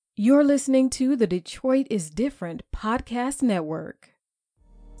You're listening to the Detroit is Different podcast network.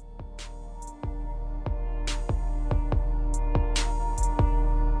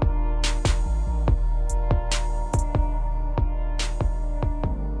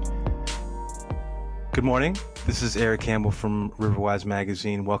 Good morning. This is Eric Campbell from Riverwise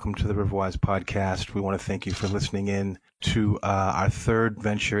Magazine. Welcome to the Riverwise podcast. We want to thank you for listening in to our third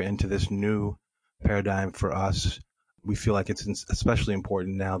venture into this new paradigm for us. We feel like it's especially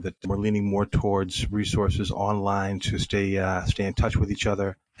important now that we're leaning more towards resources online to stay in touch with each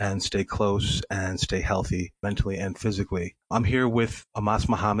other and stay close and stay healthy mentally and physically. I'm here with Amas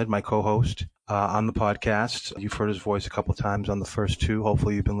Muhammad, my co-host on the podcast. You've heard his voice a couple times on the first two.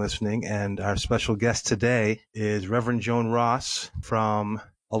 Hopefully you've been listening. And our special guest today is Reverend Joan Ross from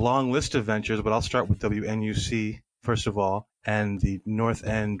a long list of ventures, but I'll start with WNUC first of all, and the North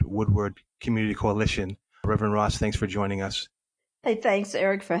End Woodward Community Coalition. Reverend Ross, thanks for joining us. Hey, thanks,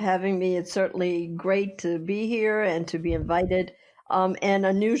 Eric, for having me. It's certainly great to be here and to be invited, and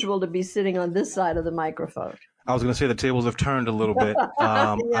unusual to be sitting on this side of the microphone. I was going to say the tables have turned a little bit.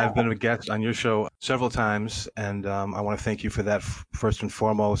 Yeah. I've been a guest on your show several times, and I want to thank you for that first and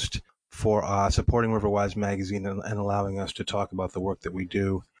foremost, for supporting Riverwise Magazine and allowing us to talk about the work that we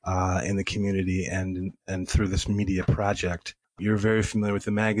do in the community and through this media project. You're very familiar with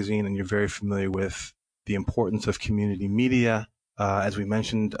the magazine, and you're very familiar with the importance of community media. As we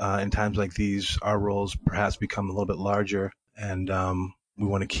mentioned, in times like these, our roles perhaps become a little bit larger, and we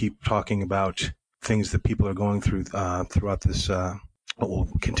want to keep talking about things that people are going through throughout this, what we'll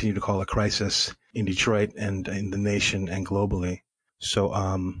continue to call a crisis in Detroit and in the nation and globally. So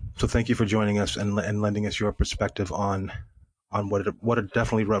thank you for joining us and lending us your perspective on what are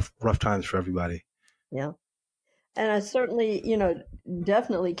definitely rough times for everybody. Yeah. And I certainly,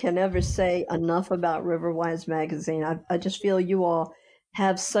 definitely can never say enough about Riverwise Magazine. I just feel you all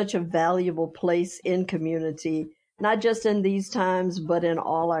have such a valuable place in community, not just in these times, but in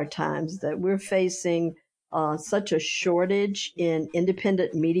all our times, that we're facing such a shortage in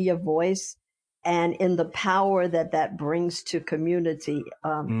independent media voice and in the power that brings to community.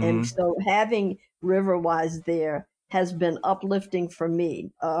 And so having Riverwise there has been uplifting for me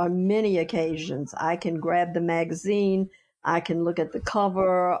on many occasions. I can grab the magazine, I can look at the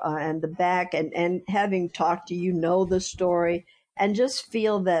cover and the back, and having talked to you, know the story, and just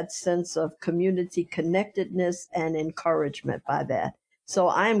feel that sense of community connectedness and encouragement by that. So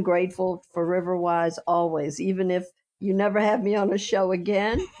I'm grateful for Riverwise always, even if you never have me on a show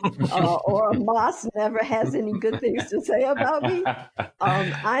again, or Moss never has any good things to say about me.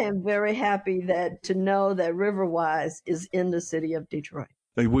 I am very happy to know that Riverwise is in the city of Detroit.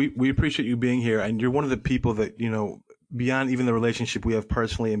 We appreciate you being here, and you're one of the people that, beyond even the relationship we have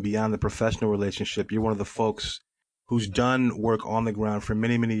personally and beyond the professional relationship, you're one of the folks who's done work on the ground for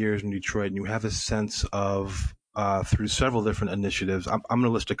many, many years in Detroit, and you have a sense of, through several different initiatives. I'm going to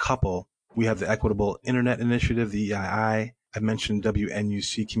list a couple. We have the Equitable Internet Initiative, the EII. I mentioned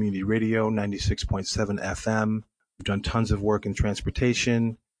WNUC Community Radio, 96.7 FM. We've done tons of work in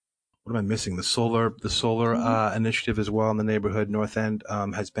transportation. What am I missing? The solar initiative as well in the neighborhood. North End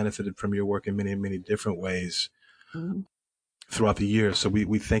has benefited from your work in many, many different ways throughout the year. So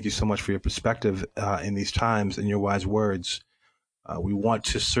we thank you so much for your perspective in these times and your wise words. We want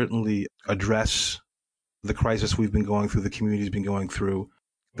to certainly address the crisis we've been going through, the community's been going through,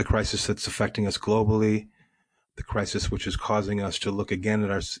 the crisis that's affecting us globally, the crisis which is causing us to look again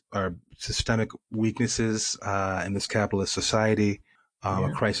at our systemic weaknesses in this capitalist society, a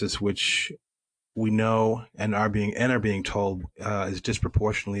crisis which we know and are being told is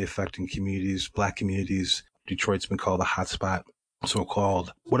disproportionately affecting communities, Black communities. Detroit's been called a hotspot,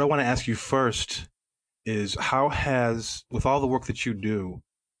 so-called. What I want to ask you first is, with all the work that you do,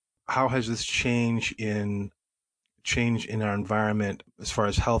 how has this change in our environment, as far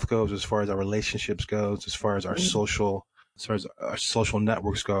as health goes, as far as our relationships goes, as far as our social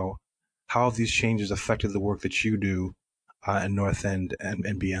networks go, how have these changes affected the work that you do in North End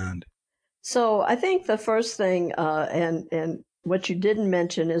and beyond? So I think the first thing, and what you didn't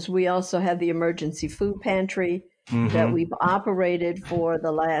mention, is we also have the emergency food pantry that we've operated for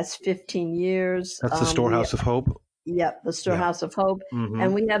the last 15 years. That's the Storehouse of Hope? Yep, the Storehouse of Hope.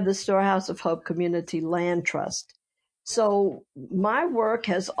 And we have the Storehouse of Hope Community Land Trust. So my work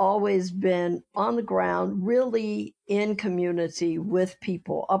has always been on the ground, really in community with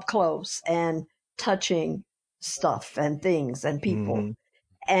people up close and touching stuff and things and people.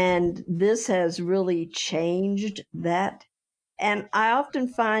 And this has really changed that. And I often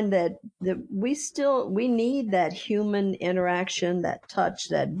find that we need that human interaction, that touch,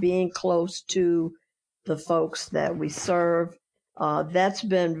 that being close to the folks that we serve. That's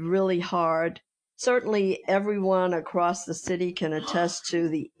been really hard. Certainly, everyone across the city can attest to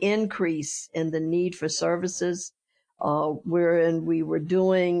the increase in the need for services. Wherein we were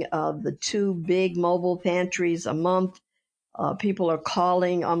doing the 2 big mobile pantries a month. People are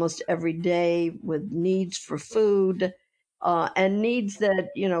calling almost every day with needs for food, and needs that,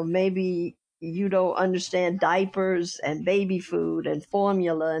 maybe you don't understand, diapers and baby food and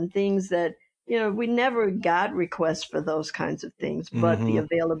formula and things that, we never got requests for those kinds of things, but the Mm-hmm.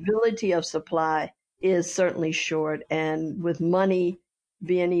 availability of supply is certainly short. And with money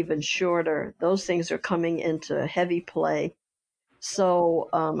being even shorter, those things are coming into heavy play. So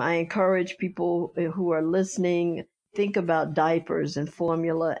I encourage people who are listening, think about diapers and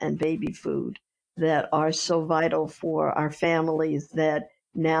formula and baby food that are so vital for our families that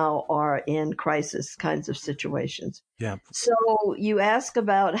now are in crisis kinds of situations. Yeah. So you ask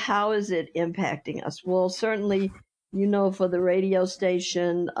about how is it impacting us? Well, certainly, for the radio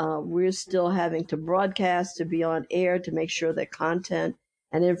station, we're still having to broadcast, to be on air, to make sure that content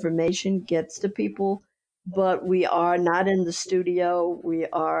and information gets to people, but we are not in the studio. We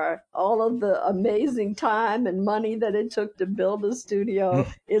are all of the amazing time and money that it took to build a studio.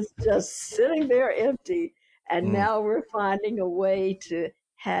 It's just sitting there empty. And Mm. now we're finding a way to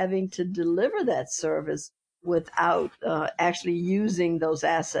having to deliver that service without actually using those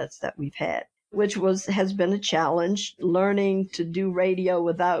assets that we've had, which has been a challenge. Learning to do radio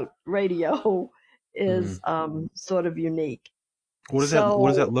without radio is sort of unique. What does that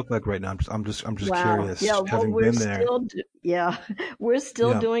So look like right now? I'm just wow. curious, Yeah. Well, having been there. yeah, we're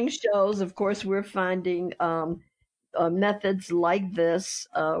still Yeah. doing shows. Of course, we're finding methods like this.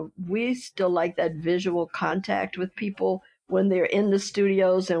 We still like that visual contact with people when they're in the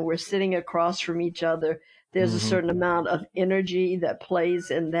studios and we're sitting across from each other. There's a Mm-hmm. certain amount of energy that plays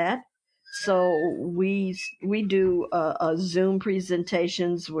in that. So we do Zoom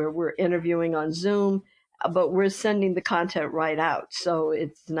presentations where we're interviewing on Zoom, but we're sending the content right out. So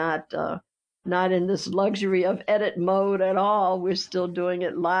it's not in this luxury of edit mode at all. We're still doing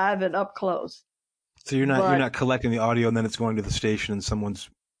it live and up close. So you're But not collecting the audio and then it's going to the station and someone's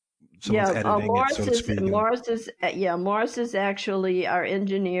yeah, editing it, so to speak. And Morris is actually our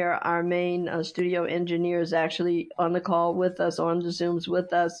engineer. Our main studio engineer is actually on the call with us, on the Zooms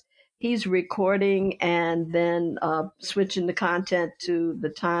with us. He's recording and then switching the content to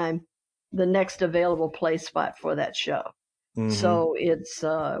the next available play spot for that show. mm-hmm. So it's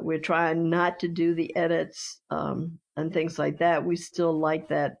we're trying not to do the edits and things like that. We still like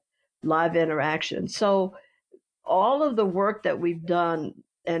that live interaction. So all of the work that we've done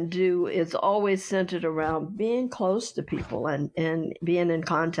and do is always centered around being close to people and being in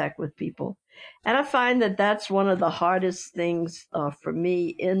contact with people. And I find that that's one of the hardest things for me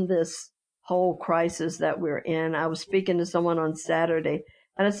in this whole crisis that we're in. I was speaking to someone on Saturday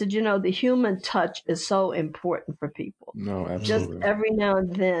and I said, the human touch is so important for people. No, Just absolutely. every now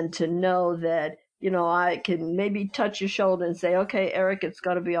and then to know that, I can maybe touch your shoulder and say, okay, Eric, it's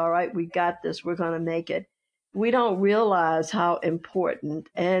going to be all right. We got this. We're going to make it. We don't realize how important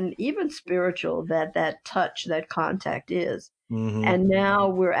and even spiritual that touch, that contact is. Mm-hmm. And now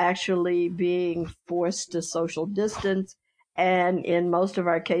we're actually being forced to social distance and in most of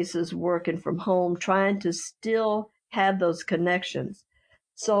our cases working from home, trying to still have those connections.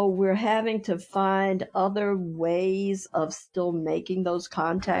 So we're having to find other ways of still making those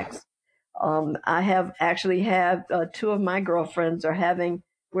contacts. I have 2 of my girlfriends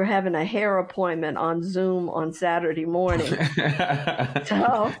we're having a hair appointment on Zoom on Saturday morning.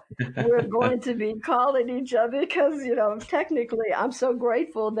 So we're going to be calling each other because, technically I'm so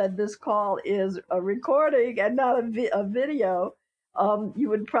grateful that this call is a recording and not a video. You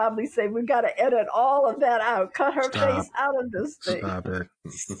would probably say, we've got to edit all of that out, cut her face out of this thing. Stop it.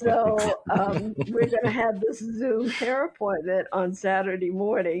 So we're going to have this Zoom hair appointment on Saturday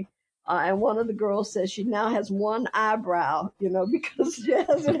morning. And one of the girls says she now has one eyebrow, because she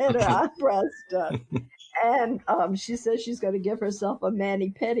hasn't had her eyebrows done. And she says she's going to give herself a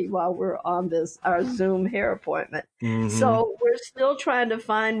mani-pedi while we're on our Zoom hair appointment. Mm-hmm. So we're still trying to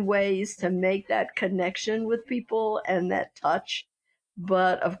find ways to make that connection with people and that touch.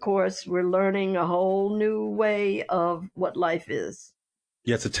 But of course, we're learning a whole new way of what life is.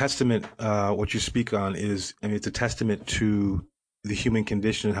 Yeah, it's a testament. What you speak on it's a testament to the human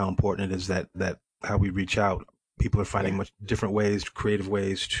condition and how important it is that how we reach out. People are finding much different ways, creative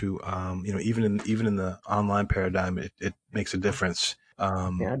ways to, even in the online paradigm, it makes a difference.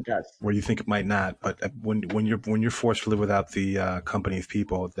 It does. Where you think it might not, but when you're forced to live without the company of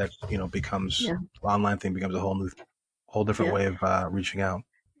people, that becomes online thing becomes a whole different way of reaching out.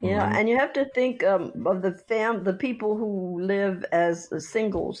 Yeah, Hmm. and you have to think of the people who live as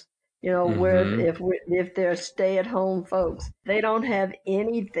singles. You know, where Mm-hmm. if they're stay-at-home folks, they don't have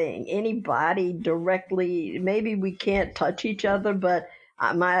anything, anybody directly. Maybe we can't touch each other, but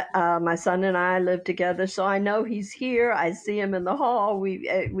my son and I live together, so I know he's here. I see him in the hall.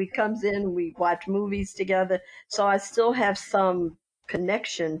 We comes in, we watch movies together, so I still have some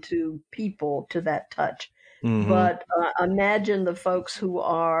connection to people, to that touch. Hmm. But imagine the folks who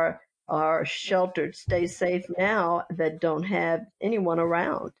are sheltered, stay safe now, that don't have anyone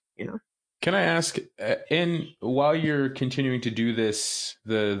around. You know. Can I ask, in while you're continuing to do this,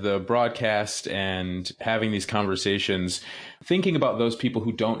 the broadcast and having these conversations, thinking about those people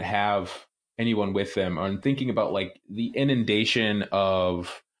who don't have anyone with them, and thinking about like the inundation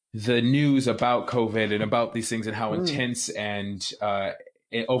of the news about COVID and about these things and how Mm. intense and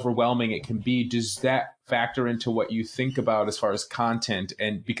overwhelming it can be, does that factor into what you think about as far as content?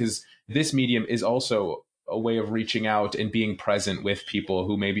 And because this medium is also a way of reaching out and being present with people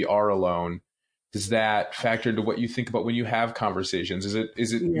who maybe are alone, does that factor into what you think about when you have conversations? Is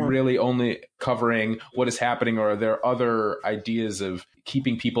it Yeah. really only covering what is happening, or are there other ideas of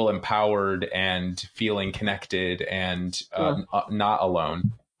keeping people empowered and feeling connected and Yeah. not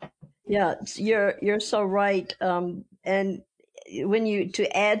alone? Yeah, you're so right. And when you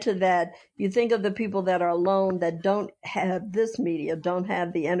to add to that, you think of the people that are alone, that don't have this media, don't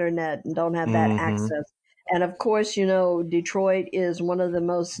have the internet, and don't have that Hmm. access. And of course, you know, Detroit is one of the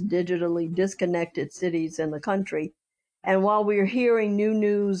most digitally disconnected cities in the country. And while we're hearing new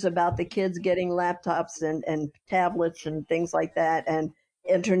news about the kids getting laptops and tablets and things like that, and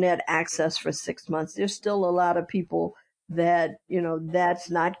internet access for 6 months, there's still a lot of people that, you know, that's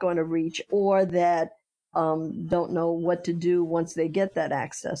not going to reach, or that don't know what to do once they get that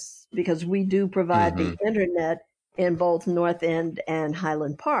access, because we do provide Mm-hmm. the internet in both North End and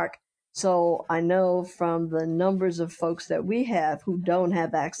Highland Park. So I know from the numbers of folks that we have who don't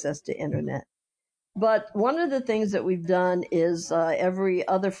have access to internet. But one of the things that we've done is every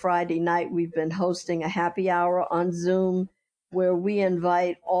other Friday night, we've been hosting a happy hour on Zoom, where we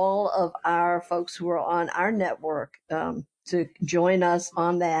invite all of our folks who are on our network to join us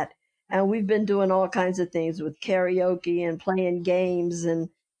on that. And we've been doing all kinds of things with karaoke and playing games, and,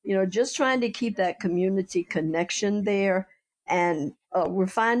 you know, just trying to keep that community connection there. And we're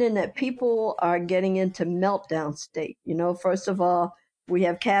finding that people are getting into meltdown state. You know, first of all, we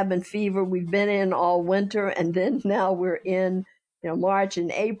have cabin fever. We've been in all winter, and then now we're in, you know, March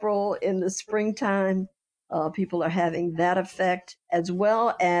and April in the springtime. People are having that effect, as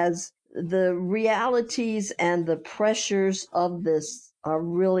well as the realities and the pressures of this are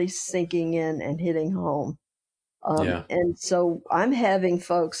really sinking in and hitting home. Yeah. And so I'm having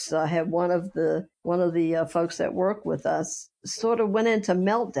folks have one of the folks that work with us sort of went into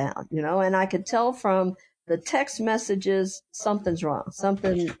meltdown, you know, and I could tell from the text messages something's wrong.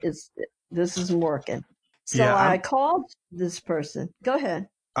 This isn't working. So Yeah, I called this person. Go ahead.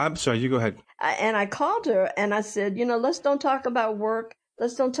 I'm sorry. You go ahead. And I called her and I said, you know, let's don't talk about work.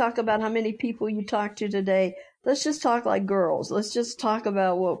 Let's don't talk about how many people you talked to today. Let's just talk like girls. Let's just talk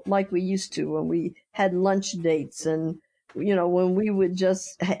about what, like we used to when we had lunch dates, and, you know, when we would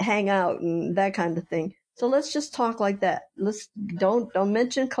just hang out and that kind of thing. So let's just talk like that. Let's don't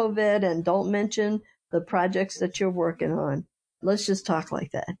mention COVID, and don't mention the projects that you're working on. Let's just talk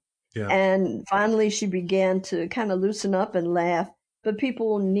like that. Yeah. And finally, she began to kind of loosen up and laugh. But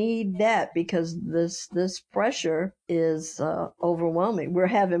people need that because this pressure is overwhelming. We're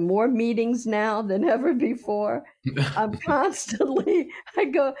having more meetings now than ever before. I'm constantly I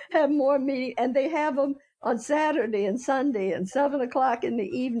go have more meetings, and they have them on Saturday and Sunday and 7 o'clock in the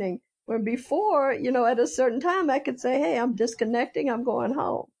evening. When before, you know, at a certain time, I could say, "Hey, I'm disconnecting. I'm going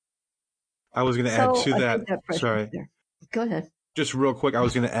home." I was going to add So to I that. think that pressure is Sorry. there. Go ahead. Just real quick, I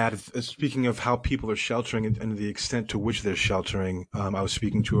was going to add, speaking of how people are sheltering and the extent to which they're sheltering, I was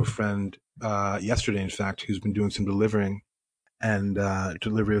speaking to a friend yesterday, in fact, who's been doing some delivering and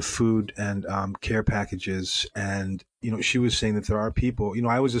delivery of food and care packages. And, you know, she was saying that there are people, you know,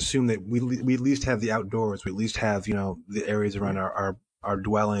 I always assume that we at least have the outdoors. We at least have, you know, the areas around our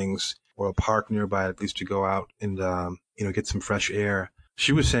dwellings, or a park nearby, at least to go out and, you know, get some fresh air.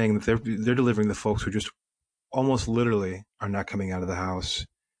 She was saying that they're delivering the folks who just almost literally are not coming out of the house.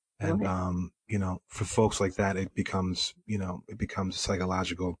 And, Right. you know, for folks like that, it becomes a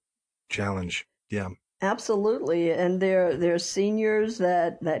psychological challenge. Yeah. Absolutely. And there's seniors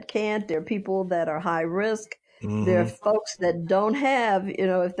that can't. There are people that are high risk. There are Hmm. folks that don't have, you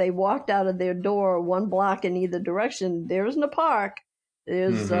know, if they walked out of their door 1 block in either direction, there isn't a park.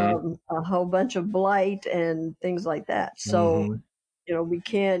 There's Mm-hmm. a whole bunch of blight and things like that. So Hmm. We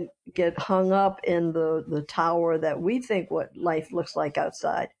can't get hung up in the tower that we think what life looks like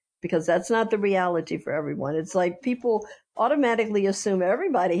outside, because that's not the reality for everyone. It's like people automatically assume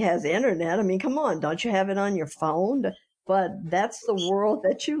everybody has internet. I mean, come on, don't you have it on your phone? But that's the world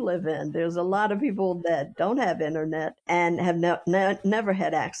that you live in. There's a lot of people that don't have internet and have never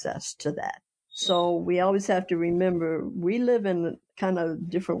had access to that. So we always have to remember we live in kind of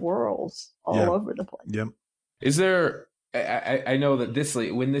different worlds all over the place. Yep. Is there? I know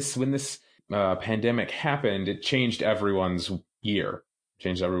that when this pandemic happened, it changed everyone's year,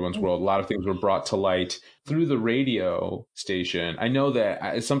 changed everyone's world. A lot of things were brought to light through the radio station. I know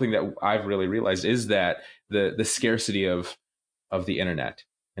that it's something that I've really realized is that the scarcity of the internet,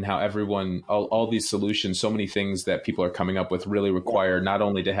 and how everyone, all these solutions, so many things that people are coming up with really require not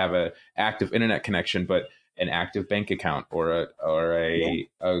only to have an active internet connection, but an active bank account or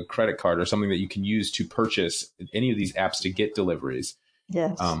a credit card or something that you can use to purchase any of these apps to get deliveries.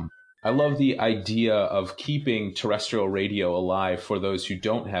 Yes. I love the idea of keeping terrestrial radio alive for those who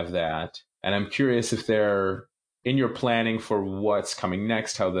don't have that. And I'm curious if they're in your planning for what's coming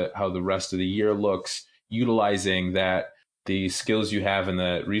next, how the rest of the year looks, utilizing the skills you have and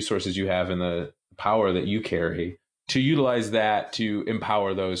the resources you have and the power that you carry to utilize that to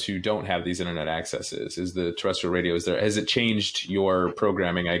empower those who don't have these internet accesses. Is the terrestrial radio, has it changed your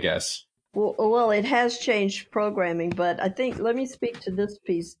programming, I guess? Well, it has changed programming, but I think, let me speak to this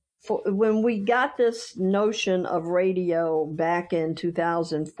piece. When we got this notion of radio back in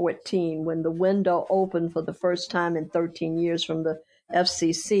 2014, when the window opened for the first time in 13 years from the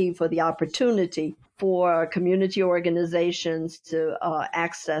FCC for the opportunity for community organizations to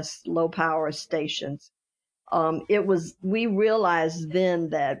access low power stations, we realized then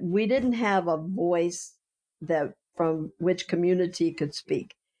that we didn't have a voice that from which community could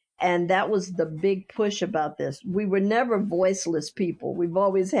speak. And that was the big push about this. We were never voiceless people. We've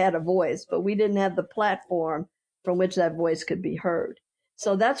always had a voice, but we didn't have the platform from which that voice could be heard.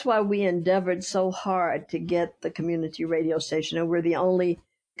 So that's why we endeavored so hard to get the community radio station. And we're the only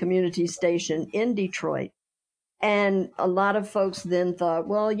community station in Detroit. And a lot of folks then thought,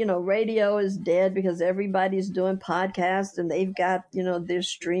 well, radio is dead because everybody's doing podcasts and they've got, their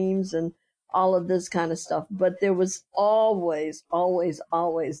streams and all of this kind of stuff. But there was always, always,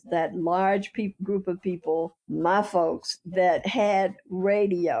 always that large group of people, my folks, that had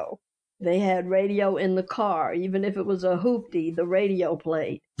radio. They had radio in the car. Even if it was a hoopty, the radio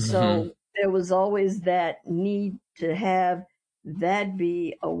played. Mm-hmm. So there was always that need to have that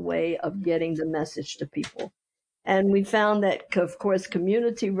be a way of getting the message to people. And we found that, of course,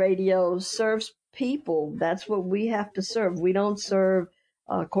 community radio serves people. That's what we have to serve. We don't serve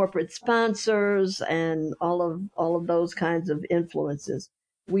corporate sponsors and all of those kinds of influences.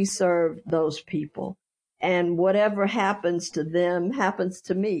 We serve those people. And whatever happens to them happens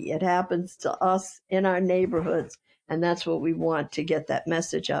to me. It happens to us in our neighborhoods. And that's what we want to get that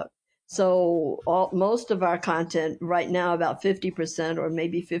message out. So most of our content right now, about 50% or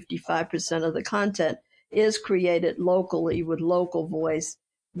maybe 55% of the content is created locally with local voice,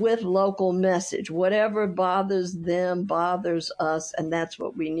 with local message. Whatever bothers them bothers us, and that's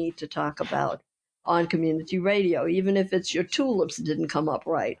what we need to talk about on community radio, even if it's your tulips didn't come up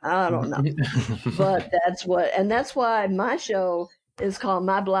right. I don't know. But that's why my show is called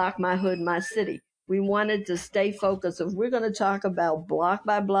My Block, My Hood, My City. We wanted to stay focused. If we're going to talk about block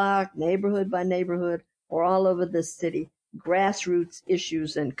by block, neighborhood by neighborhood, or all over the city, grassroots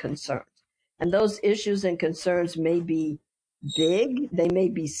issues and concerns. And those issues and concerns may be big, they may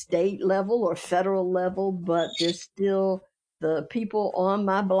be state level or federal level, but there's still the people on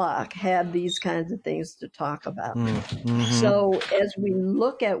my block have these kinds of things to talk about. Mm-hmm. So as we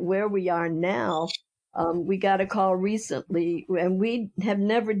look at where we are now, we got a call recently, and we have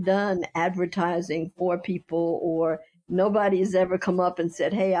never done advertising for people, or nobody's ever come up and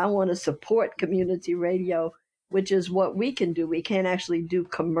said, hey, I want to support community radio, which is what we can do. We can't actually do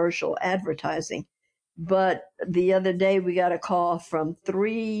commercial advertising. But the other day we got a call from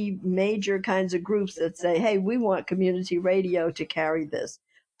 3 major kinds of groups that say, hey, we want community radio to carry this.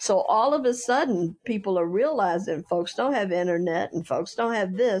 So all of a sudden, people are realizing folks don't have internet and folks don't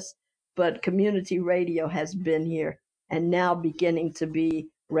have this, but community radio has been here and now beginning to be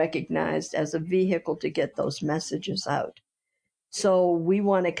recognized as a vehicle to get those messages out. So we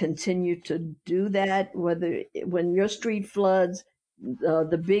want to continue to do that, when your street floods,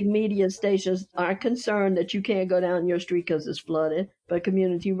 the big media stations aren't concerned that you can't go down your street because it's flooded, but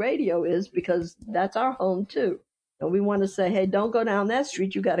community radio is, because that's our home too. And we want to say, hey, don't go down that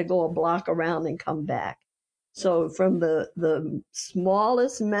street. You got to go a block around and come back. So from the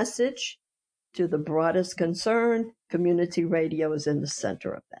smallest message to the broadest concern, community radio is in the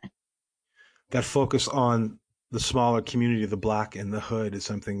center of that. That focus on the smaller community, the Black in the hood, is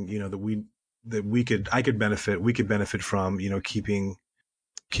something, we could benefit from,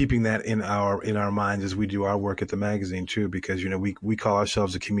 keeping that in our minds as we do our work at the magazine too, because, we call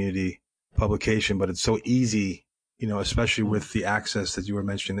ourselves a community publication, but it's so easy, especially with the access that you were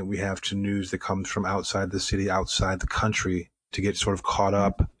mentioning that we have to news that comes from outside the city, outside the country, to get sort of caught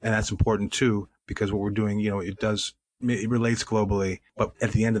up. And that's important too, because what we're doing, it relates globally, but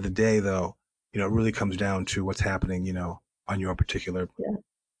at the end of the day though, it really comes down to what's happening, on your particular,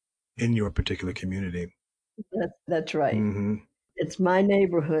 in your particular community. That's right. Mm-hmm. It's my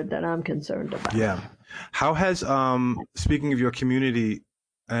neighborhood that I'm concerned about. Yeah. How has, speaking of your community,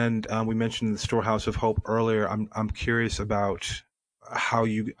 and we mentioned the Storehouse of Hope earlier, I'm curious about how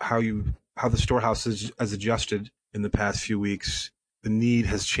the Storehouse has adjusted in the past few weeks. The need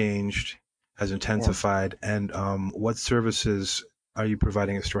has changed, has intensified, and what services are you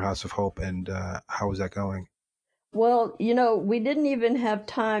providing at Storehouse of Hope, and how is that going? Well, we didn't even have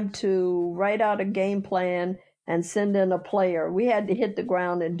time to write out a game plan and send in a player. We had to hit the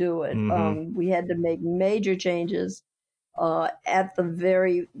ground and do it. Mm-hmm. We had to make major changes. We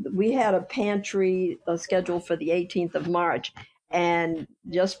had a pantry scheduled for the 18th of March. And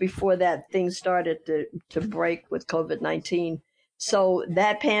just before that, things started to break with COVID-19. So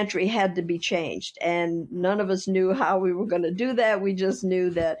that pantry had to be changed. And none of us knew how we were going to do that. We just knew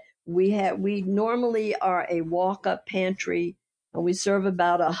that we normally are a walk-up pantry, and we serve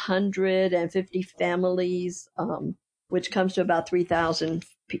about 150 families, which comes to about 3,000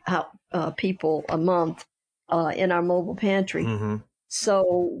 people a month in our mobile pantry. Mm-hmm.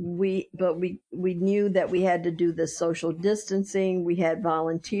 So we knew that we had to do the social distancing. We had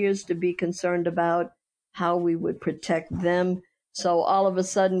volunteers to be concerned about how we would protect them. So all of a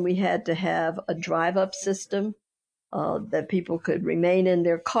sudden we had to have a drive-up system that people could remain in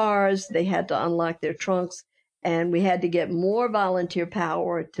their cars. They had to unlock their trunks, and we had to get more volunteer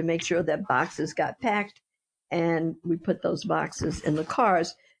power to make sure that boxes got packed, and we put those boxes in the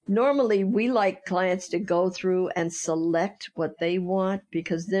cars. Normally, we like clients to go through and select what they want,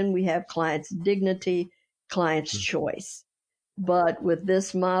 because then we have clients' dignity, clients' choice. But with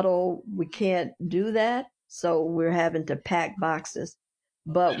this model, we can't do that, so we're having to pack boxes.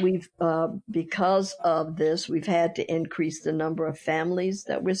 But because of this, we've had to increase the number of families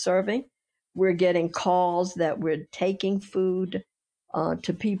that we're serving. We're getting calls that we're taking food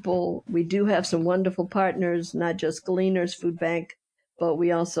to people. We do have some wonderful partners, not just Gleaners Food Bank, but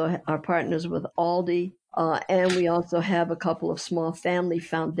we also are partners with Aldi. And we also have a couple of small family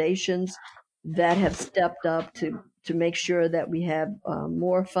foundations that have stepped up to make sure that we have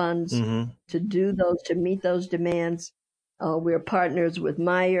more funds to meet those demands. We're partners with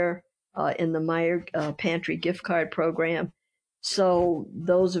Meijer in the Meijer Pantry gift card program. So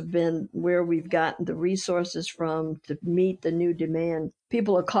those have been where we've gotten the resources from to meet the new demand.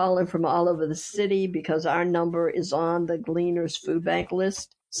 People are calling from all over the city because our number is on the Gleaners Food Bank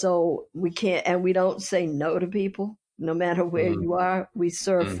list. So we don't say no to people, no matter where you are. We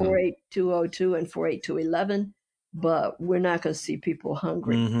serve 48202 and 48211. But we're not going to see people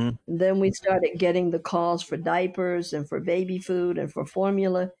hungry. Mm-hmm. And then we started getting the calls for diapers and for baby food and for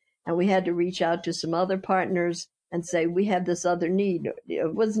formula. And we had to reach out to some other partners and say, we have this other need.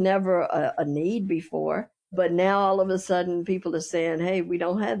 It was never a need before, but now all of a sudden people are saying, hey, we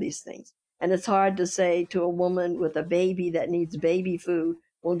don't have these things. And it's hard to say to a woman with a baby that needs baby food,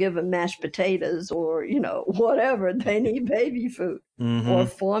 we'll give them mashed potatoes or, whatever. They need baby food or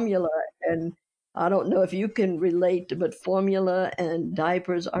formula. And I don't know if you can relate, but formula and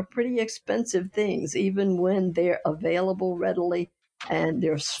diapers are pretty expensive things, even when they're available readily and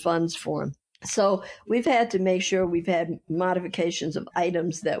there's funds for them. So we've had to make sure we've had modifications of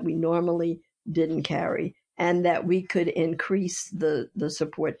items that we normally didn't carry and that we could increase the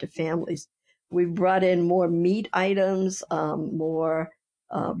support to families. We brought in more meat items,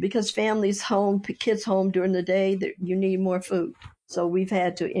 because families kids home during the day, you need more food. So we've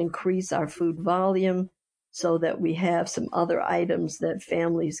had to increase our food volume so that we have some other items that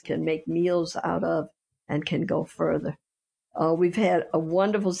families can make meals out of and can go further. We've had a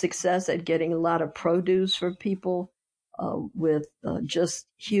wonderful success at getting a lot of produce for people with just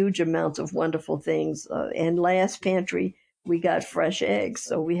huge amounts of wonderful things. And last pantry, we got fresh eggs.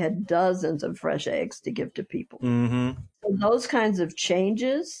 So we had dozens of fresh eggs to give to people. Mm-hmm. So those kinds of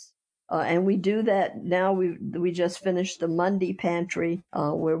changes. And we do that now. We just finished the Monday pantry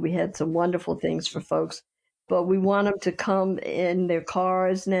where we had some wonderful things for folks. But we want them to come in their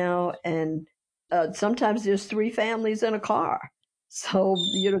cars now. And sometimes there's 3 families in a car. So,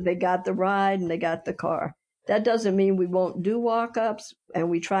 they got the ride and they got the car. That doesn't mean we won't do walk-ups, and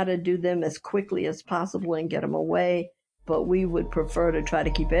we try to do them as quickly as possible and get them away, but we would prefer to try to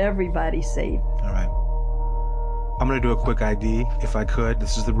keep everybody safe. All right. I'm going to do a quick ID, if I could.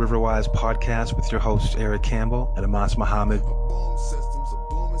 This is the Riverwise podcast with your host, Eric Campbell and Amas Muhammad.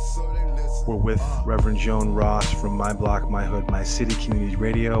 We're with Reverend Joan Ross from My Block, My Hood, My City Community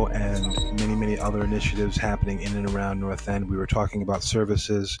Radio and many, many other initiatives happening in and around North End. We were talking about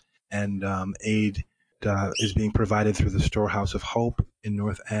services and aid is being provided through the Storehouse of Hope in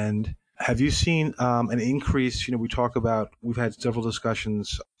North End. Have you seen an increase? We've had several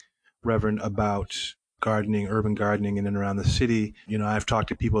discussions, Reverend, about gardening, urban gardening in and around the city. I've talked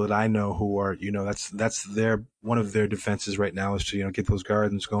to people that I know who are, that's one of their defenses right now is to, get those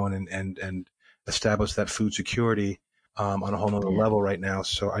gardens going and establish that food security on a whole nother level right now.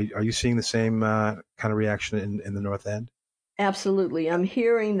 So are you seeing the same kind of reaction in the North End? Absolutely. I'm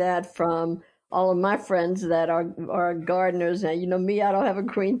hearing that from all of my friends that are gardeners. Now, me, I don't have a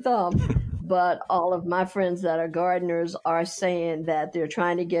green thumb. But all of my friends that are gardeners are saying that they're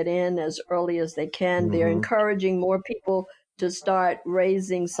trying to get in as early as they can. Mm-hmm. They're encouraging more people to start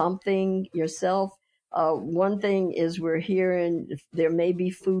raising something yourself. One thing is we're hearing there may be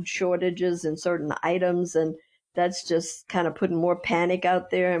food shortages in certain items, and that's just kind of putting more panic out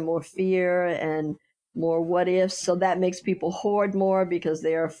there and more fear and more what ifs. So that makes people hoard more because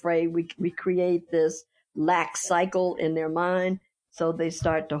they're afraid we create this lack cycle in their mind. So they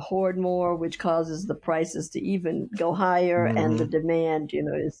start to hoard more, which causes the prices to even go higher, mm-hmm. and the demand,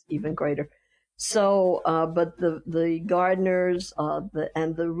 is even greater. So, but the gardeners,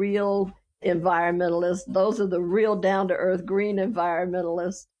 and the real environmentalists, those are the real down-to-earth green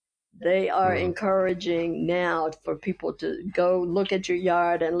environmentalists. They are encouraging now for people to go look at your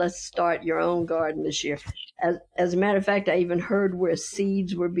yard and let's start your own garden this year. As a matter of fact, I even heard where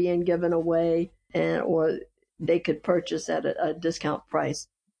seeds were being given away or they could purchase at a discount price.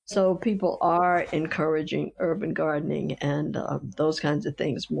 So people are encouraging urban gardening and those kinds of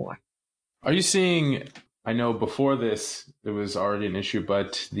things more. Are you seeing, I know before this, it was already an issue,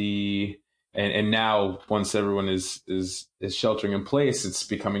 but and now once everyone is sheltering in place, it's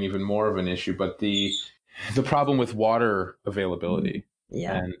becoming even more of an issue, but the problem with water availability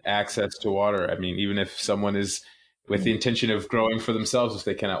and access to water. I mean, even if someone is with the intention of growing for themselves, if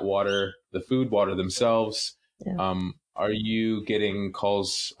they cannot water themselves, are you getting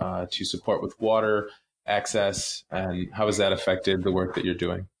calls to support with water access, and how has that affected the work that you're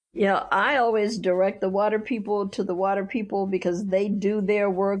doing? Yeah, I always direct the water people to the water people because they do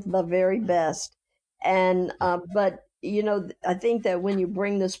their work the very best. And but I think that when you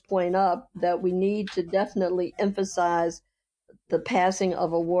bring this point up, that we need to definitely emphasize the passing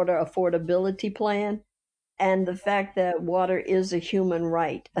of a water affordability plan. And the fact that water is a human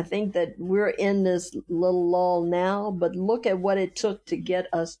right. I think that we're in this little lull now, but look at what it took to get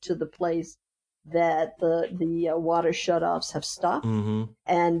us to the place that the water shutoffs have stopped, mm-hmm.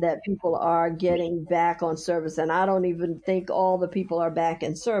 and that people are getting back on service. And I don't even think all the people are back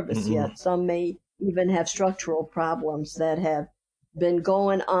in service mm-hmm. yet. Some may even have structural problems that have been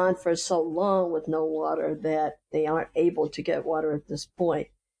going on for so long with no water that they aren't able to get water at this point.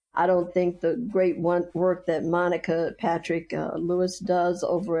 I don't think the great work that Monica Patrick Lewis does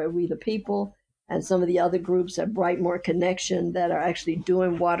over at We the People and some of the other groups at Brightmore Connection that are actually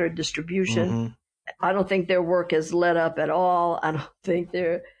doing water distribution, mm-hmm. I don't think their work is let up at all. I don't think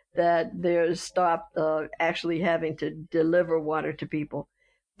they're stopped actually having to deliver water to people.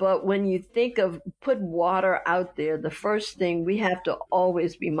 But when you think of put water out there, the first thing we have to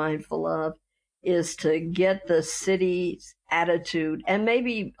always be mindful of is to get the city's attitude, and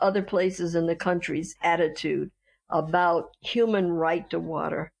maybe other places in the country's attitude, about human right to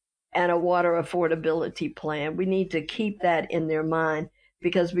water and a water affordability plan. We need to keep that in their mind,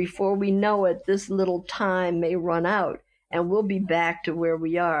 because before we know it, this little time may run out and we'll be back to where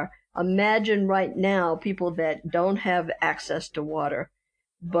we are. Imagine right now people that don't have access to water,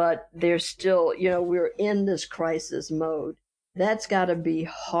 but they're still, we're in this crisis mode. That's got to be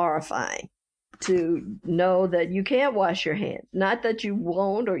horrifying. To know that you can't wash your hands. Not that you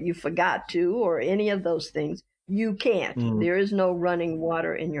won't or you forgot to or any of those things. You can't. There is no running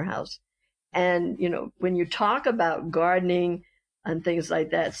water in your house. And, when you talk about gardening and things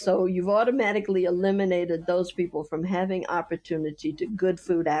like that, so you've automatically eliminated those people from having opportunity to good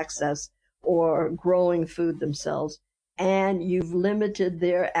food access or growing food themselves. And you've limited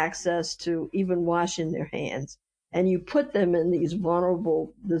their access to even washing their hands. And you put them in this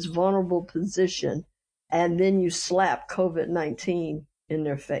vulnerable position, and then you slap COVID-19 in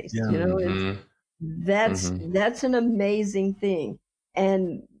their face. Yeah. That's an amazing thing.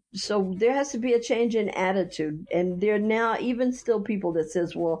 And so there has to be a change in attitude. And there are now even still people that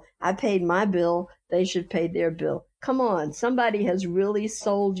says, well, I paid my bill, they should pay their bill. Come on, somebody has really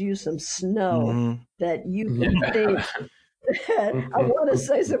sold you some snow that you can think. I want to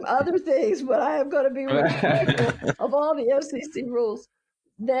say some other things, but I am going to be respectful of all the FCC rules.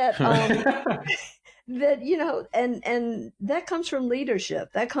 That that and that comes from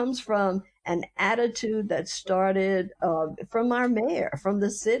leadership. That comes from an attitude that started from our mayor, from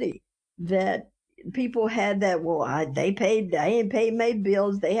the city. That people had that. Well, they ain't paid my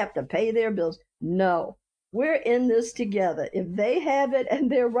bills. They have to pay their bills. No, we're in this together. If they have it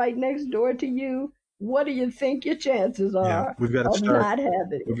and they're right next door to you, what do you think your chances are we've got to of start, not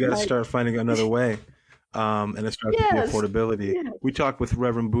having it? We've got to start finding another way. And it starts with the affordability. Yes. We talked with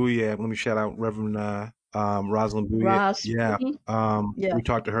Reverend Bouye. Let me shout out Reverend Rosalind Bouye. Ross. We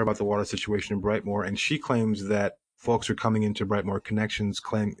talked to her about the water situation in Brightmoor, and she claims that folks are coming into Brightmoor Connections,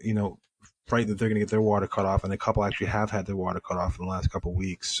 frightened that they're going to get their water cut off, and a couple actually have had their water cut off in the last couple of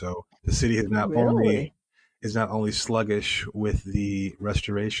weeks. So the city is not only sluggish with the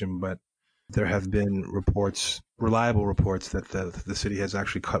restoration, but there have been reliable reports that the city has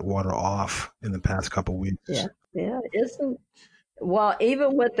actually cut water off in the past couple of weeks. Yeah. Well,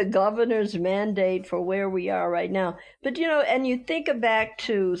 even with the governor's mandate for where we are right now, but and you think back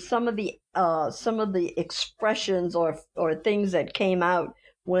to some of the expressions or things that came out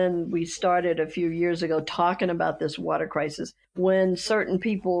when we started a few years ago talking about this water crisis, when certain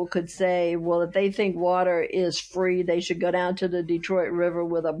people could say, well, if they think water is free, they should go down to the Detroit River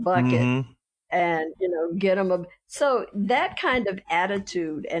with a bucket. And, get them so that kind of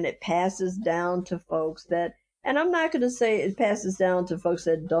attitude, and it passes down to folks that, and I'm not going to say it passes down to folks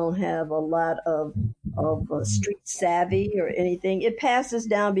that don't have a lot of street savvy or anything. It passes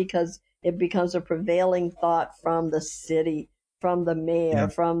down because it becomes a prevailing thought from the city, from the mayor,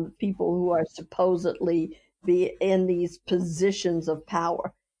 from people who are supposedly be in these positions of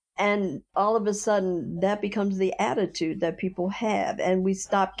power. And all of a sudden, that becomes the attitude that people have. And we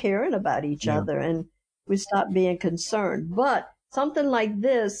stop caring about each other and we stop being concerned. But something like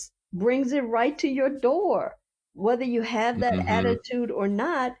this brings it right to your door. Whether you have that attitude or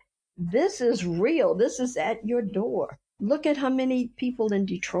not, this is real. This is at your door. Look at how many people in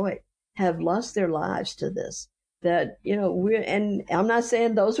Detroit have lost their lives to this. That, and I'm not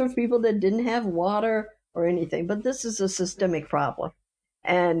saying those were people that didn't have water or anything, but this is a systemic problem.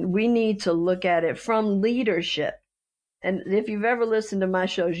 And we need to look at it from leadership. And if you've ever listened to my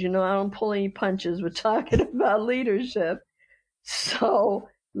shows, I don't pull any punches with talking about leadership. So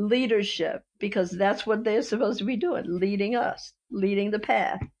leadership, because that's what they're supposed to be doing, leading us, leading the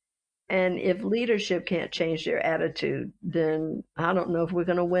path. And if leadership can't change their attitude, then I don't know if we're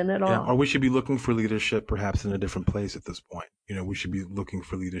going to win at all. Or we should be looking for leadership perhaps in a different place at this point. We should be looking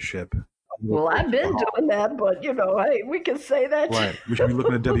for leadership. Well, I've been doing that, but hey, we can say that. Right. We should be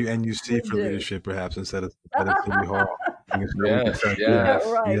looking at WNUC for leadership, perhaps, instead of City Hall.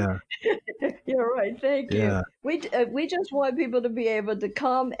 Right. You're right. Thank you. We just want people to be able to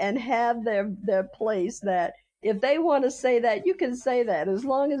come and have their place. That if they want to say that, you can say that, as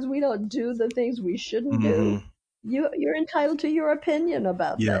long as we don't do the things we shouldn't do. You're entitled to your opinion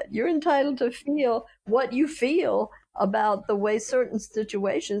about that. You're entitled to feel what you feel about the way certain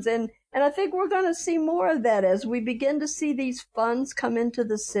situations. And I think we're going to see more of that as we begin to see these funds come into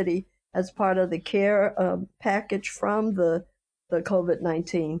the city as part of the care package from the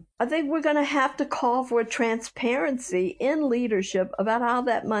COVID-19. I think we're going to have to call for transparency in leadership about how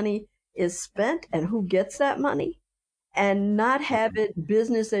that money is spent and who gets that money, and not have it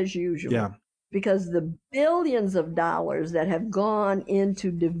business as usual. Yeah. Because the billions of dollars that have gone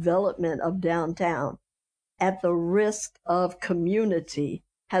into development of downtown at the risk of community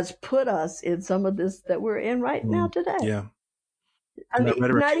has put us in some of this that we're in right now today. Yeah. I mean,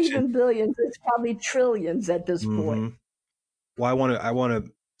 not even billions, it's probably trillions at this point. Well, I want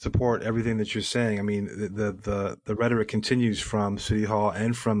to support everything that you're saying. I mean, the rhetoric continues from City Hall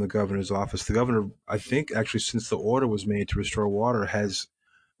and from the governor's office. The governor, I think, actually, since the order was made to restore water, has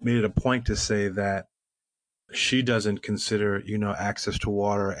made it a point to say that she doesn't consider, access to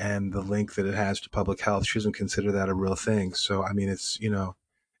water and the link that it has to public health. She doesn't consider that a real thing. So, I mean, it's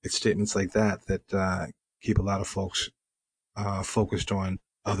statements like that keep a lot of folks focused on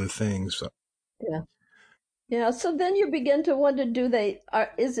other things. So. Yeah. So then you begin to wonder,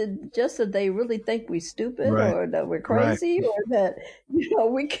 is it just that they really think we're stupid or that we're crazy or that,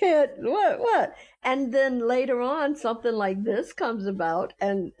 we can't, what? And then later on, something like this comes about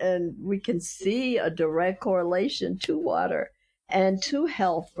and we can see a direct correlation to water and to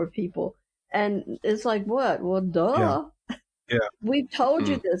health for people. And it's like, what? Well, duh. Yeah. We've told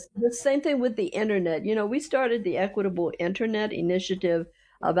you this. The same thing with the internet. We started the Equitable Internet Initiative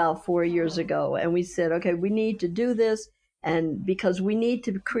about 4 years ago, and we said, okay, we need to do this, and because we need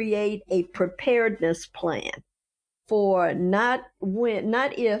to create a preparedness plan for not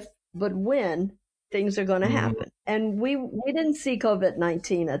if, but when things are going to happen. And we didn't see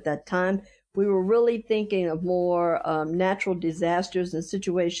COVID-19 at that time. We were really thinking of more natural disasters and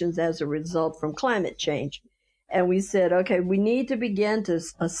situations as a result from climate change. And we said, okay, we need to begin to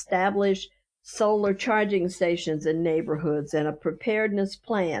establish solar charging stations in neighborhoods and a preparedness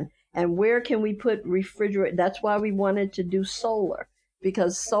plan. And where can we put refrigerate? That's why we wanted to do solar,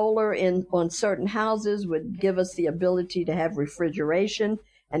 because solar on certain houses would give us the ability to have refrigeration.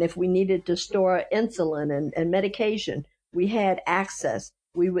 And if we needed to store insulin and medication, we had access.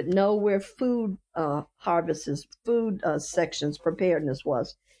 We would know where food sections preparedness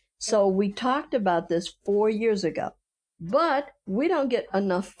was. So we talked about this 4 years ago, but we don't get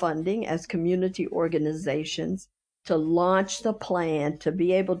enough funding as community organizations to launch the plan, to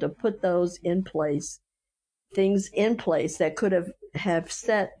be able to put those in place, things in place that could have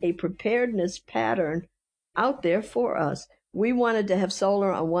set a preparedness pattern out there for us. We wanted to have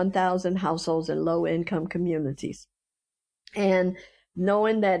solar on 1,000 households in low-income communities. And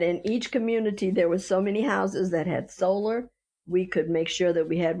knowing that in each community there were so many houses that had solar, we could make sure that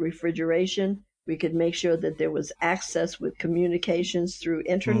we had refrigeration. We could make sure that there was access with communications through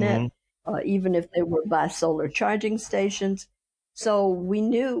internet, even if they were by solar charging stations. So we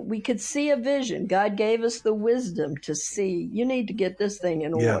knew we could see a vision. God gave us the wisdom to see, you need to get this thing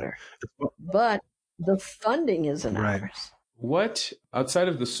in order. But the funding isn't ours. What, outside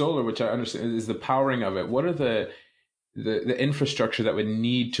of the solar, which I understand is the powering of it, what are the infrastructure that would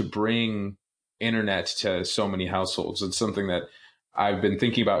need to bring internet to so many households? It's something that I've been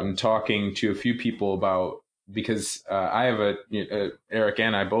thinking about and talking to a few people about, because I have Eric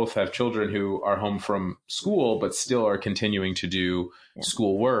and I both have children who are home from school, but still are continuing to do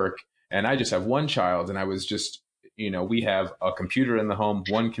school work. And I just have one child, and I was just, we have a computer in the home,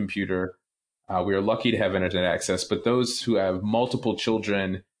 one computer. We are lucky to have internet access, but those who have multiple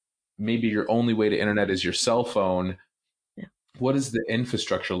children, maybe your only way to internet is your cell phone. What does the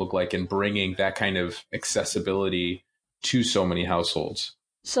infrastructure look like in bringing that kind of accessibility to so many households?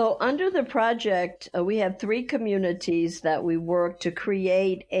 So under the project, we have 3 communities that we work to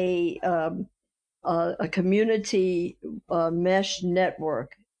create a community mesh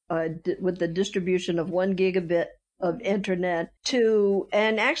network with the distribution of 1 gigabit of internet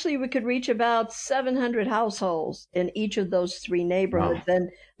and actually we could reach about 700 households in each of those 3 neighborhoods. Wow. And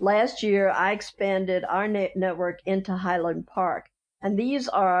last year I expanded our network into Highland Park. And these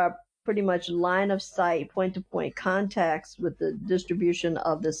are pretty much line of sight, point to point contacts with the distribution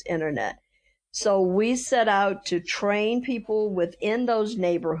of this internet. So we set out to train people within those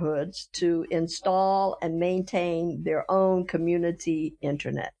neighborhoods to install and maintain their own community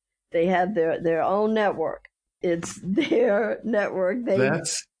internet. They have their own network. It's their network.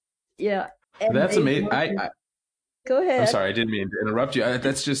 That's amazing. Go ahead. I'm sorry, I didn't mean to interrupt you.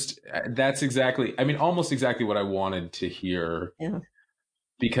 That's exactly, almost exactly what I wanted to hear. Yeah.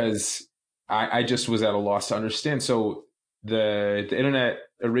 Because I just was at a loss to understand. So the internet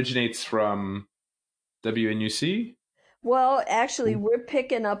originates from WNUC? Well, actually, we're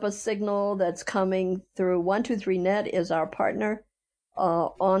picking up a signal that's coming through 123Net is our partner.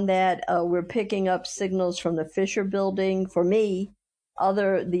 On that, we're picking up signals from the Fisher Building. For me,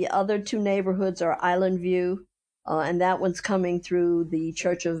 the other 2 neighborhoods are Island View, and that one's coming through the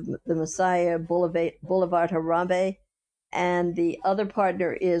Church of the Messiah, Boulevard Harambe, and the other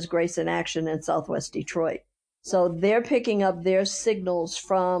partner is Grace in Action in Southwest Detroit. So they're picking up their signals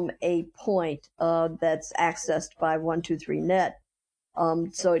from a point that's accessed by 123Net.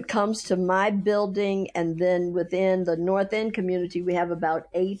 So it comes to my building, and then within the North End community, we have about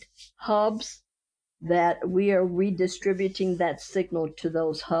 8 hubs that we are redistributing that signal to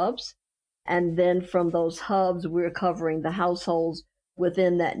those hubs. And then from those hubs, we're covering the households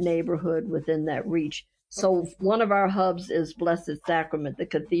within that neighborhood, within that reach. So one of our hubs is Blessed Sacrament, the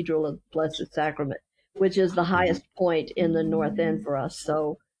Cathedral of Blessed Sacrament, which is the highest point in the North End for us.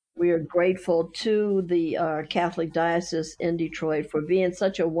 So we are grateful to the Catholic Diocese in Detroit for being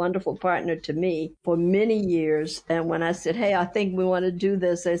such a wonderful partner to me for many years. And when I said, hey, I think we want to do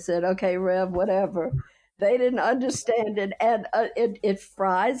this, they said, okay, Rev, whatever. They didn't understand it. And it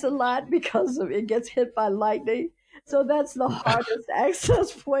fries a lot because it gets hit by lightning. So that's the hardest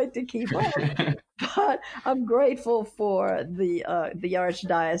access point to keep up. But I'm grateful for the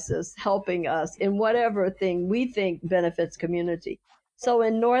Archdiocese helping us in whatever thing we think benefits community. So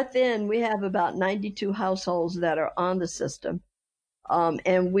in North End, we have about 92 households that are on the system.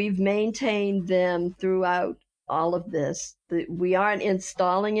 And we've maintained them throughout all of this. We aren't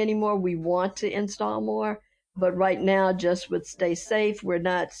installing anymore. We want to install more, but right now, just with Stay Safe, we're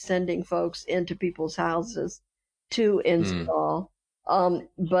not sending folks into people's houses to install.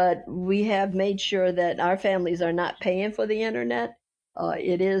 But we have made sure that our families are not paying for the internet.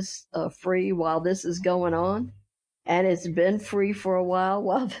 It is free while this is going on. And it's been free for a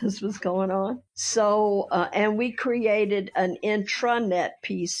while this was going on. So, and we created an intranet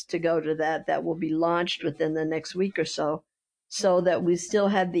piece to go to that will be launched within the next week or so that we still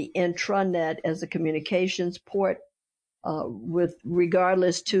have the intranet as a communications port, with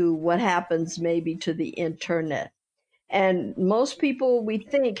regardless to what happens maybe to the internet. And most people, we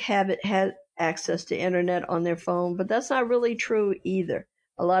think, have access to internet on their phone, but that's not really true either.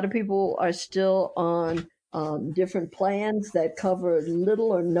 A lot of people are still on different plans that cover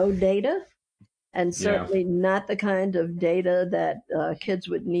little or no data, and certainly not the kind of data that kids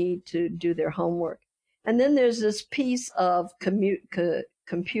would need to do their homework. And then there's this piece of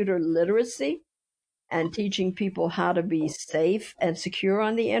computer literacy and teaching people how to be safe and secure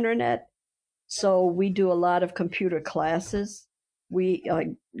on the internet. So we do a lot of computer classes. We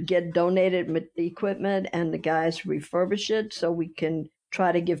get donated equipment, and the guys refurbish it so we can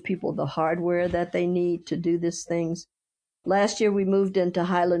try to give people the hardware that they need to do these things. Last year, we moved into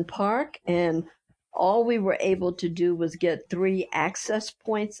Highland Park, and all we were able to do was get 3 access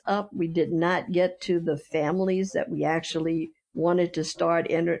points up. We did not get to the families that we actually wanted to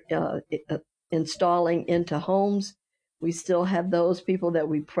start installing into homes. We still have those people that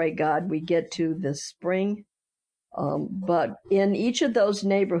we pray God we get to this spring. But in each of those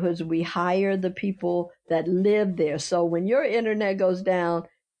neighborhoods, we hire the people that live there. So when your internet goes down,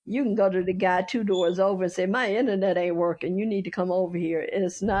 you can go to the guy 2 doors over and say, my internet ain't working. You need to come over here. And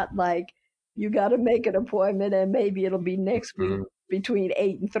it's not like you got to make an appointment and maybe it'll be next week between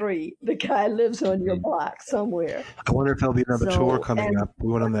 8 and 3. The guy lives on your block somewhere. I wonder if there'll be another tour coming up.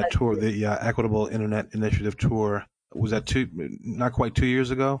 We went on that tour, the Equitable Internet Initiative tour. Was that not quite 2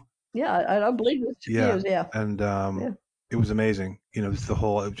 years ago? Yeah, I believe it was 2 years, yeah. And it was amazing. You know,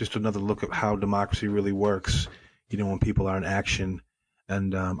 it's just another look at how democracy really works, you know, when people are in action.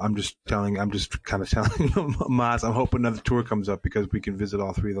 And I'm just kind of telling Maz, I'm hoping another tour comes up because we can visit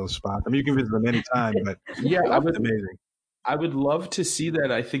all 3 of those spots. I mean, you can visit them anytime, but yeah, it's amazing. I would love to see that.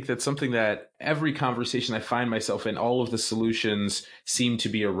 I think that's something that every conversation I find myself in, all of the solutions seem to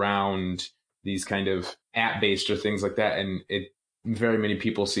be around these kind of app-based or things like that. And very many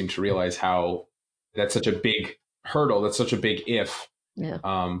people seem to realize how that's such a big hurdle. That's such a big if. Yeah.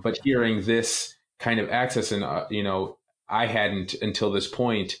 But hearing this kind of access, and you know, I hadn't until this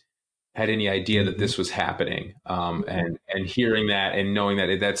point had any idea that this was happening. And hearing that and knowing that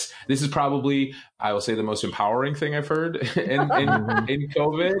this is probably, I will say, the most empowering thing I've heard in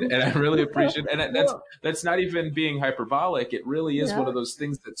COVID. And I really appreciate it. And that's not even being hyperbolic. It really is one of those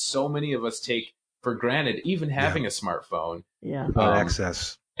things that so many of us take for granted, even having a smartphone. Yeah. About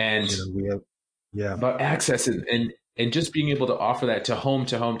access. And about access and just being able to offer that to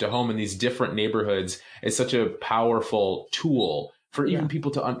home in these different neighborhoods is such a powerful tool for even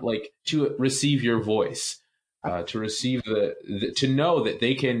people to receive your voice, to receive to know that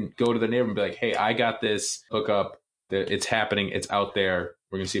they can go to the neighbor and be like, hey, I got this, hook up, it's happening, it's out there.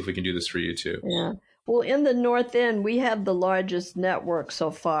 We're going to see if we can do this for you too. Yeah. Well, in the North End, we have the largest network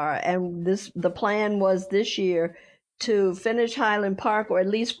so far. And the plan was this year to finish Highland Park, or at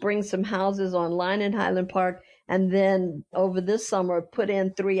least bring some houses online in Highland Park. And then over this summer, put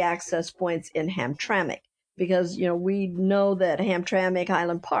in 3 access points in Hamtramck. Because, you know, we know that Hamtramck,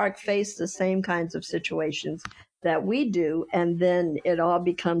 Highland Park face the same kinds of situations that we do. And then it all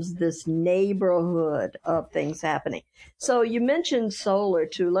becomes this neighborhood of things happening. So you mentioned solar,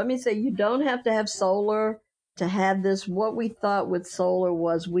 too. Let me say, you don't have to have solar to have this. What we thought with solar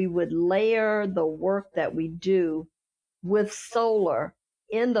was we would layer the work that we do with solar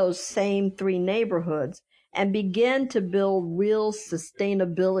in those same 3 neighborhoods and begin to build real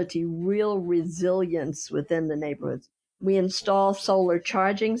sustainability, real resilience within the neighborhoods. We install solar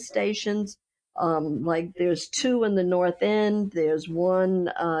charging stations. Like there's 2 in the North End, there's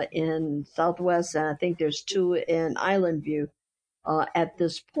 1 in Southwest, and I think there's 2 in Island View at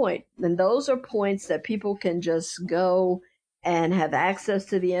this point. And those are points that people can just go and have access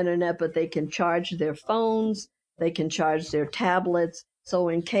to the internet, but they can charge their phones, they can charge their tablets. So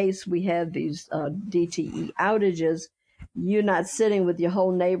in case we have these DTE outages, you're not sitting with your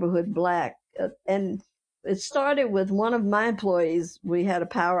whole neighborhood black. And it started with one of my employees. We had a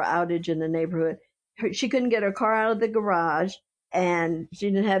power outage in the neighborhood. She couldn't get her car out of the garage. and she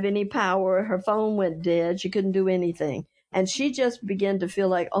didn't have any power. Her phone went dead. She couldn't do anything. And she just began to feel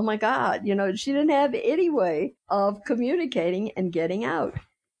like, oh my God, she didn't have any way of communicating and getting out.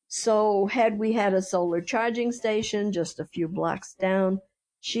 So had we had a solar charging station just a few blocks down,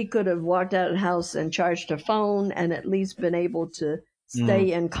 she could have walked out of the house and charged her phone and at least been able to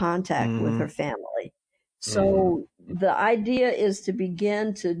stay in contact with her family. So the idea is to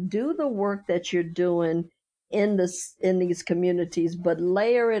begin to do the work that you're doing in these communities, but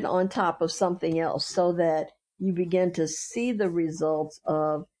layer it on top of something else so that you begin to see the results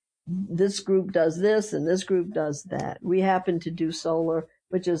of this group does this and this group does that. We happen to do solar,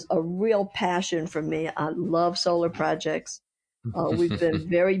 which is a real passion for me. I love solar projects. We've been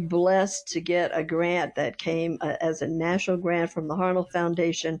very blessed to get a grant that came as a national grant from the Harnell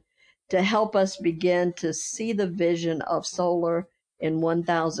Foundation to help us begin to see the vision of solar in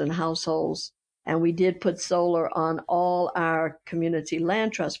 1,000 households. And we did put solar on all our community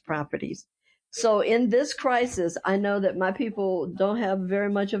land trust properties. So in this crisis, I know that my people don't have very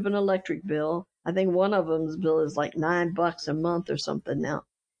much of an electric bill. I think one of them's bill is like $9 a month or something now.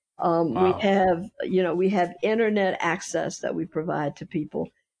 Wow. We have internet access that we provide to people.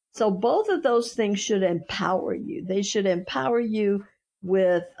 So both of those things should empower you. They should empower you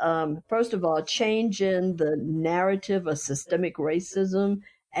with, first of all, changing the narrative of systemic racism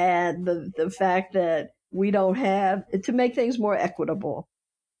and the fact that we don't have to make things more equitable.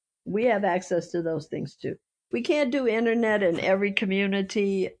 We have access to those things too. We can't do internet in every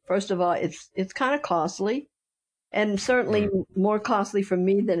community. First of all, it's kind of costly. And certainly more costly for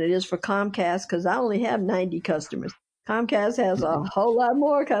me than it is for Comcast because I only have 90 customers. Comcast has a whole lot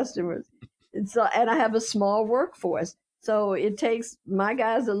more customers. And I have a small workforce. So it takes my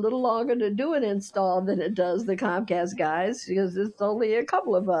guys a little longer to do an install than it does the Comcast guys because it's only a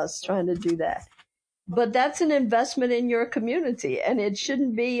couple of us trying to do that. But that's an investment in your community. And it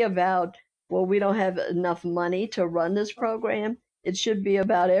shouldn't be about, well, we don't have enough money to run this program. It should be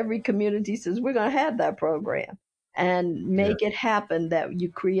about every community says we're going to have that program. And make it happen that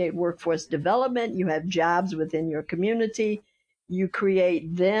you create workforce development, you have jobs within your community, you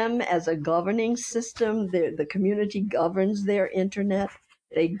create them as a governing system. The community governs their internet.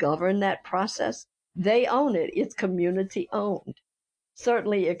 They govern that process. They own it. It's community owned.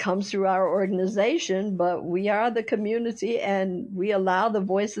 Certainly it comes through our organization, but we are the community and we allow the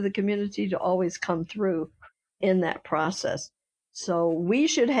voice of the community to always come through in that process. So we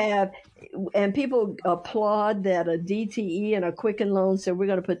should have, and people applaud that a DTE and a Quicken Loan said we're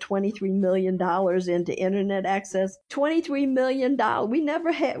going to put $23 million into internet access. $23 million. We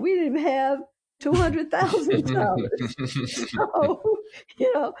didn't even have $200,000.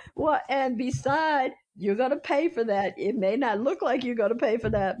 So, and beside, you're going to pay for that. It may not look like you're going to pay for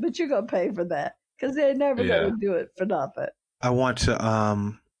that, but you're going to pay for that because they're never going to do it for nothing. I want to,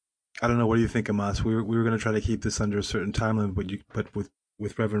 I don't know. What do you think, Amas? We were going to try to keep this under a certain time limit, but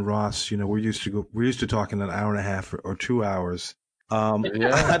with Reverend Ross, we're used to talking an hour and a half or 2 hours.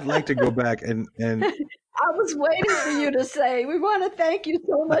 I'd like to go back and I was waiting for you to say, we want to thank you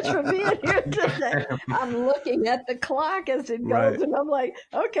so much for being here today. I'm looking at the clock as it goes, and I'm like,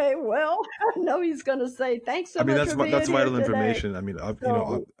 okay, well, I know he's going to say thanks so much for being here. That's vital today. information. I mean,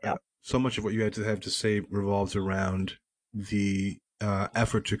 so much of what you have to say revolves around the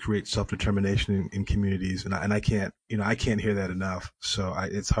effort to create self-determination in communities, and I can't hear that enough. So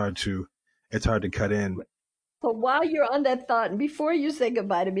it's hard to cut in. So while you're on that thought, and before you say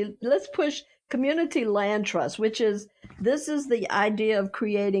goodbye to me, let's push Community Land Trust, this is the idea of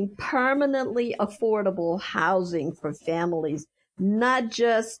creating permanently affordable housing for families, not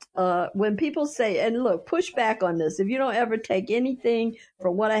just when people say, and look, push back on this. If you don't ever take anything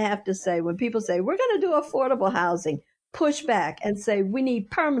from what I have to say, when people say, we're going to do affordable housing, push back and say, we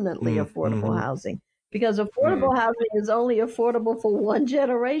need permanently affordable housing, because affordable housing is only affordable for one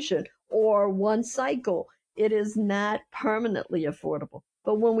generation or one cycle. It is not permanently affordable.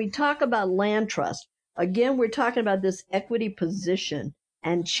 But when we talk about land trust, again, we're talking about this equity position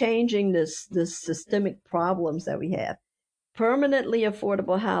and changing this systemic problems that we have. Permanently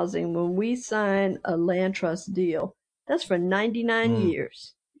affordable housing, when we sign a land trust deal, that's for 99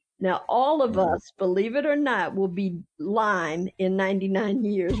 years. Now, all of us, believe it or not, will be Lyme in 99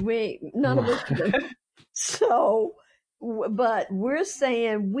 years. None of us. So, but we're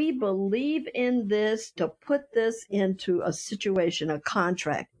saying we believe in this to put this into a situation, a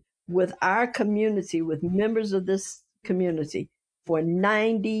contract with our community, with members of this community for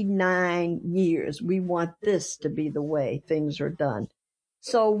 99 years. We want this to be the way things are done.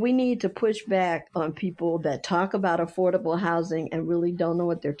 So we need to push back on people that talk about affordable housing and really don't know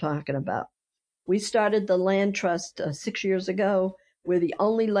what they're talking about. We started the land trust 6 years ago. We're the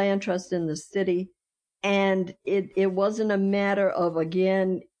only land trust in the city. And it wasn't a matter of,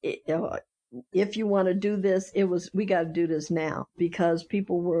 again, if you want to do this, we got to do this now, because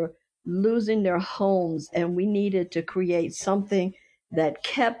people were losing their homes, and we needed to create something that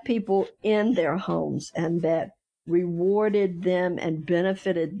kept people in their homes and that rewarded them and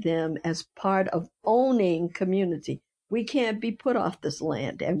benefited them as part of owning community. We can't be put off this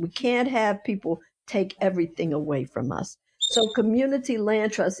land, and we can't have people take everything away from us. So community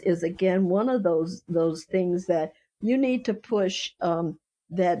land trust is, again, one of those things that you need to push,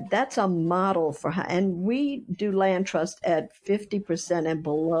 that's a model for how, and we do land trust at 50% and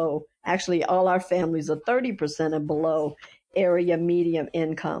below. Actually, all our families are 30% and below area medium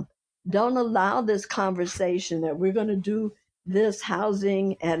income. Don't allow this conversation that we're going to do this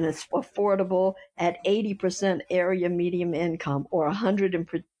housing and it's affordable at 80% area medium income or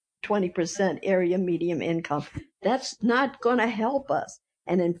 120% area medium income. That's not going to help us.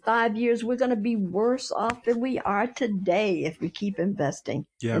 And in 5 years, we're going to be worse off than we are today if we keep investing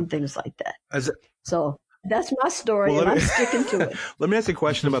in things like that. So that's my story, and I'm sticking to it. Let me ask a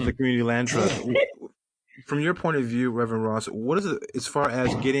question about the community land trust. From your point of view, Reverend Ross, what is it as far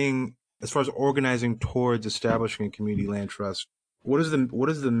as organizing towards establishing a community land trust? What is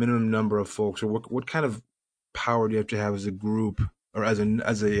the minimum number of folks, or what kind of power do you have to have as a group or as an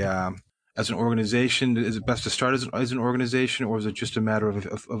organization? Is it best to start as an organization, or is it just a matter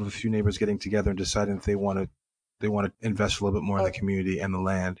of a few neighbors getting together and deciding if they want to invest a little bit more in the community and the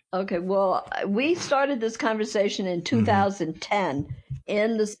land? Okay, well, we started this conversation in 2010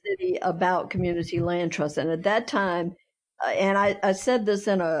 in the city about community land trust, and at that time, and I said this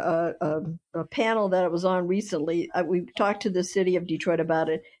in a panel that I was on recently. We talked to the city of Detroit about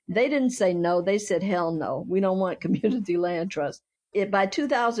it. They didn't say no. They said, hell no, we don't want community land trust. By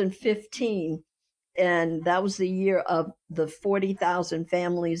 2015, and that was the year of the 40,000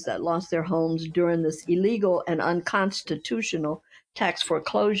 families that lost their homes during this illegal and unconstitutional tax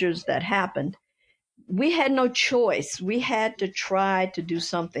foreclosures that happened, we had no choice. We had to try to do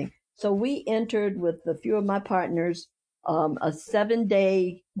something. So we entered with a few of my partners a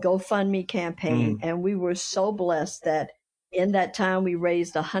 7-day GoFundMe campaign, and we were so blessed that in that time we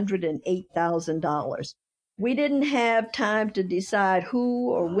raised $108,000. We didn't have time to decide who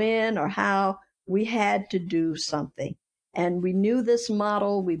or when or how. We had to do something. And we knew this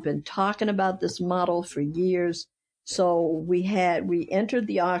model. We've been talking about this model for years. So we entered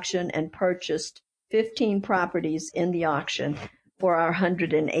the auction and purchased 15 properties in the auction for our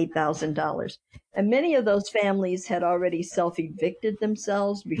 $108,000. And many of those families had already self-evicted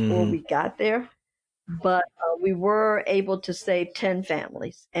themselves before we got there. But we were able to save 10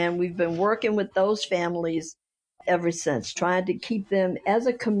 families. And we've been working with those families ever since, trying to keep them as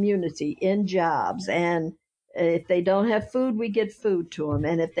a community in jobs. And if they don't have food, we get food to them.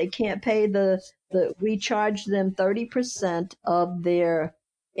 And if they can't pay we charge them 30% of their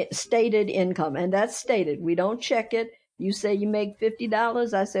stated income. And that's stated. We don't check it. You say you make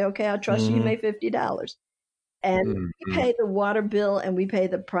 $50. I say, okay, I'll trust you make $50. And we pay the water bill and we pay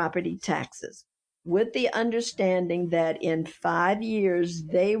the property taxes, with the understanding that in 5 years,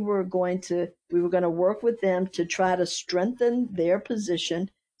 we were going to work with them to try to strengthen their position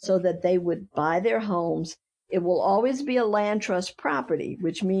so that they would buy their homes. It will always be a land trust property,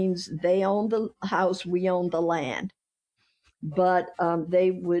 which means they own the house, we own the land. But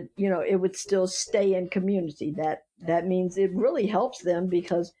they would, it would still stay in community. That means it really helps them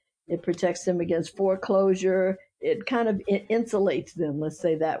because it protects them against foreclosure. It kind of insulates them, let's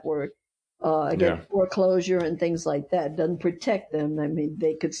say that word. Against foreclosure and things like that. Doesn't protect them. I mean,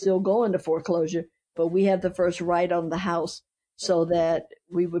 they could still go into foreclosure, but we have the first right on the house so that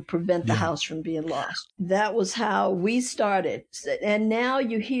we would prevent the house from being lost. That was how we started. And now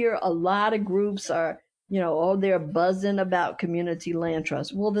you hear a lot of groups are, they're buzzing about community land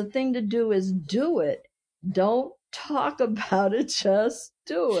trust. Well, the thing to do is do it. Don't talk about it, just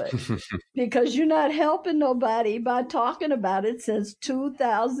do it. Because you're not helping nobody by talking about it since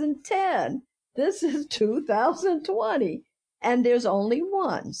 2010. This is 2020. And there's only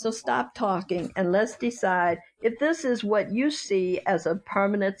one. So stop talking and let's decide if this is what you see as a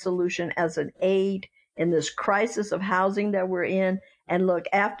permanent solution, as an aid in this crisis of housing that we're in. And look,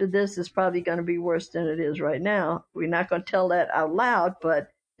 after this is probably going to be worse than it is right now. We're not going to tell that out loud, but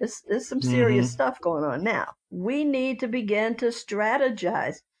there's some serious stuff going on now. We need to begin to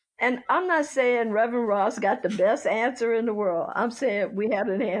strategize. And I'm not saying Reverend Ross got the best answer in the world. I'm saying we had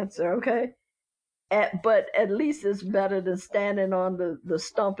an answer, okay? But at least it's better than standing on the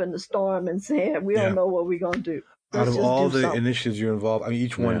stump in the storm and saying, we don't know what we're going to do. Out let's of just all do the something. initiatives you're involved, I mean,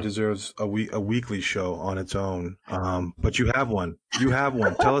 each one Yeah. deserves a weekly show on its own. But you have one. You have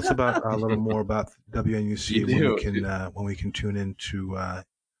one. Tell us about a little more about WNUC You when we can tune into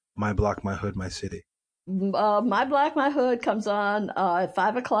My Block, My Hood, My City. My Black, My Hood comes on at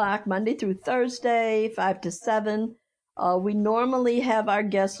 5 o'clock, Monday through Thursday, 5 to 7. We normally have our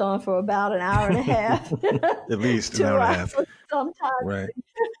guests on for about an hour and a half. At least an 2 hour and a hours. half. Sometimes, Right.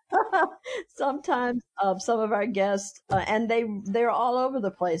 sometimes some of our guests, and they're all over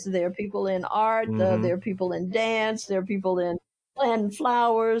the place. There are people in art, Mhm. there are people in dance, there are people in planting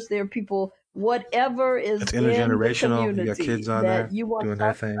flowers, there are people, whatever is It's in the intergenerational. You got community kids on that there you want doing to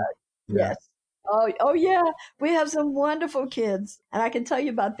their talk thing. about. Yeah. Yes. Oh yeah. We have some wonderful kids, and I can tell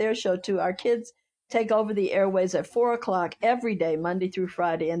you about their show too. Our kids take over the airways at 4 o'clock every day, Monday through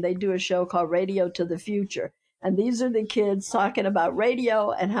Friday, and they do a show called Radio to the Future. And these are the kids talking about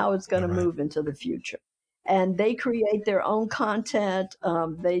radio and how it's going to All right. move into the future. And they create their own content.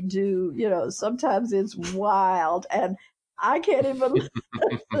 They do, sometimes it's wild, and I can't even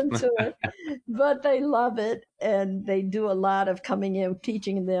listen to it, but they love it. And they do a lot of coming in,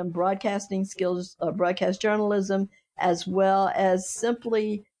 teaching them broadcasting skills, broadcast journalism, as well as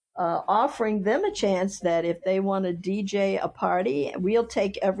simply offering them a chance that if they want to DJ a party, we'll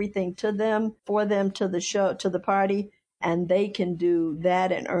take everything to them for them to the show, to the party, and they can do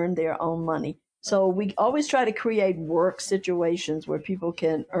that and earn their own money. So we always try to create work situations where people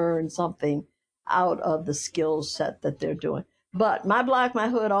can earn something out of the skill set that they're doing. But My Block, My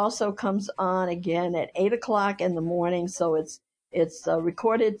Hood also comes on again at 8 o'clock in the morning. So it's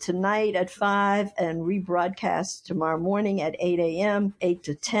recorded tonight at 5 and rebroadcast tomorrow morning at 8 a.m., 8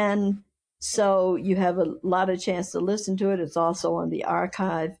 to 10. So you have a lot of chance to listen to it. It's also on the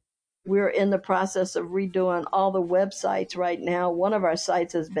archive. We're in the process of redoing all the websites right now. One of our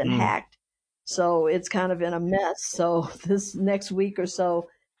sites has been hacked, so it's kind of in a mess. So this next week or so,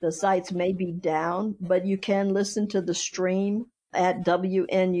 the sites may be down, but you can listen to the stream at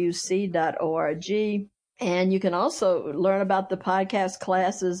wnuc.org. And you can also learn about the podcast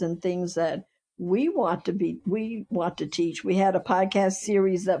classes and things that we want to teach. We had a podcast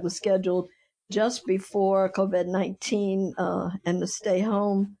series that was scheduled just before COVID-19 and the stay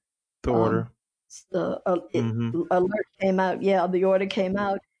home. The order. Alert came out. Yeah, the order came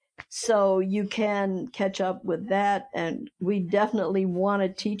out. So you can catch up with that. And we definitely want to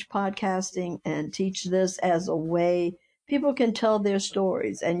teach podcasting and teach this as a way people can tell their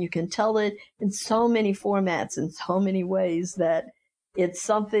stories, and you can tell it in so many formats, in so many ways, that it's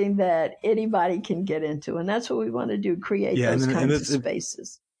something that anybody can get into. And that's what we want to do, create those kinds of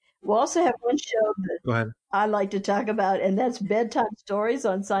spaces. We'll also have one show that I like to talk about, and that's bedtime stories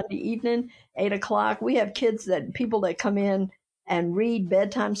on Sunday evening, 8 o'clock. We have people that come in and read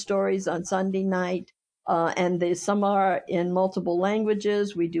bedtime stories on Sunday night. And some are in multiple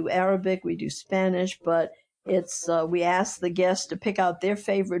languages. We do Arabic, we do Spanish, but we ask the guests to pick out their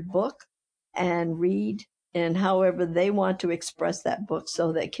favorite book and read, and however they want to express that book,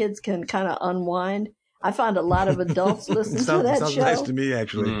 so that kids can kind of unwind. I find a lot of adults listen to that sounds show. Nice to me,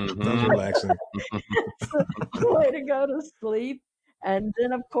 actually. Sounds relaxing. It's a way to go to sleep. And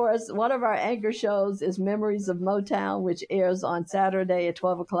then, of course, one of our anchor shows is Memories of Motown, which airs on Saturday at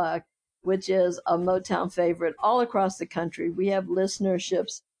 12 o'clock, which is a Motown favorite all across the country. We have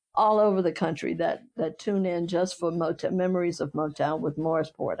listenerships all over the country that tune in just for Motown, Memories of Motown with Morris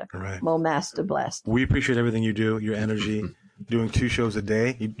Porter, Mo Master Blast. We appreciate everything you do, your energy, doing 2 shows a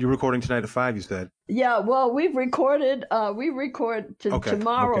day. You're recording tonight at 5, you said? Yeah, well, we record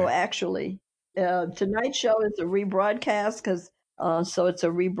tomorrow, actually. Tonight's show is a rebroadcast, so it's a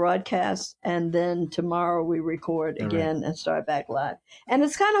rebroadcast, and then tomorrow we record again and start back live. And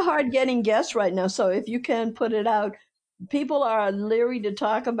it's kind of hard getting guests right now, so if you can put it out, people are leery to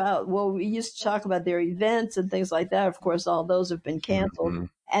talk about, we used to talk about their events and things like that. Of course, all those have been canceled. Mm-hmm.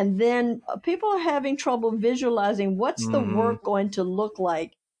 And then people are having trouble visualizing what's the work going to look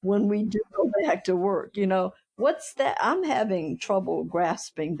like when we do go back to work. What's that? I'm having trouble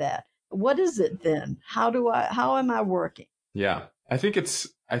grasping that. What is it then? How am I working? Yeah, I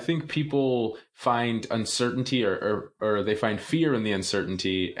think people find uncertainty or they find fear in the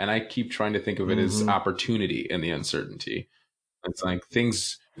uncertainty. And I keep trying to think of it as opportunity in the uncertainty. It's like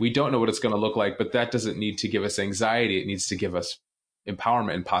things, we don't know what it's going to look like, but that doesn't need to give us anxiety. It needs to give us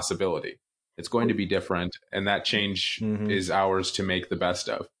empowerment and possibility. It's going to be different. And that change is ours to make the best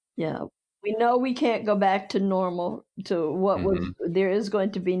of. Yeah. We know we can't go back to normal, to what was, there is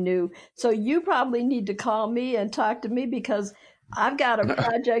going to be new. So you probably need to call me and talk to me, because I've got a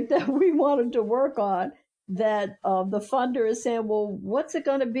project that we wanted to work on that the funder is saying, well, what's it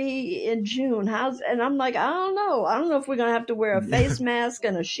going to be in June? And I'm like, I don't know. I don't know if we're going to have to wear a face mask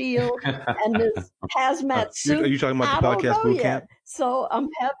and a shield and this hazmat suit. Are you talking about the podcast boot camp? So I'm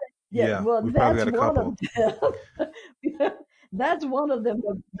having, well, we've probably that's got a one of them. That's one of them.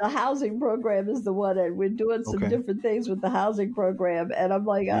 The housing program is the one, and we're doing some different things with the housing program. And I'm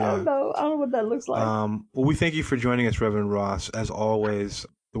like, I don't know what that looks like. Well, we thank you for joining us, Reverend Ross. As always,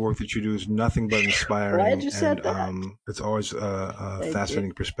 the work that you do is nothing but inspiring. Glad you said that. It's always a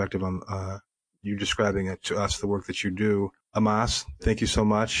fascinating perspective on you describing it to us, the work that you do. Amas, thank you so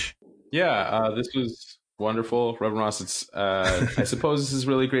much. Yeah, this was wonderful, Reverend Ross. It's I suppose this is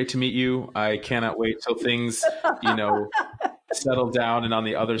really great to meet you. I cannot wait till things, settle down. And on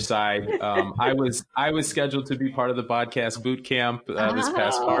the other side, I was scheduled to be part of the podcast boot camp this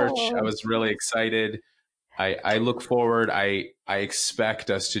past March. I was really excited. I look forward. I expect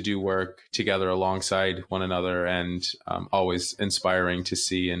us to do work together alongside one another, and always inspiring to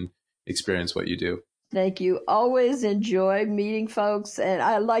see and experience what you do. Thank you. Always enjoy meeting folks. And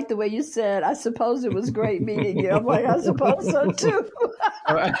I like the way you said, I suppose it was great meeting you. I'm like, I suppose so too.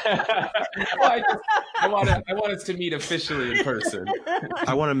 I want us to meet officially in person.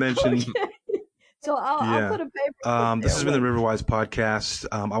 I want to mention... Okay. So I'll put a paper. This has been the Riverwise podcast.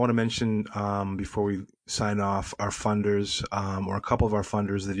 I want to mention before we sign off, our funders, or a couple of our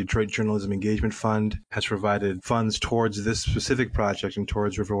funders. The Detroit Journalism Engagement Fund has provided funds towards this specific project and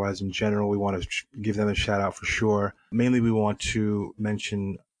towards Riverwise in general. We want to give them a shout out for sure. Mainly, we want to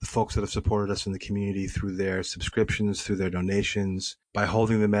mention the folks that have supported us in the community through their subscriptions, through their donations, by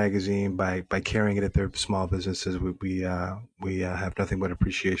holding the magazine, by carrying it at their small businesses. We have nothing but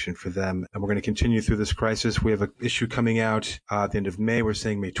appreciation for them. And we're going to continue through this crisis. We have an issue coming out at the end of May. We're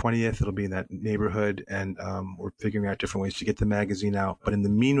saying May 20th. It'll be in that neighborhood. And we're figuring out different ways to get the magazine out. But in the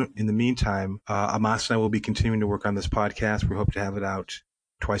meantime, Amas and I will be continuing to work on this podcast. We hope to have it out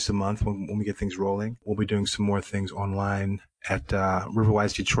twice a month when we get things rolling. We'll be doing some more things online at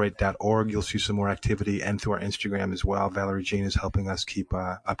riverwisedetroit.org. You'll see some more activity, and through our Instagram as well. Valerie Jean is helping us keep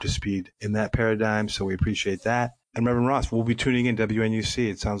up to speed in that paradigm, so we appreciate that. And Reverend Ross, we'll be tuning in WNUC.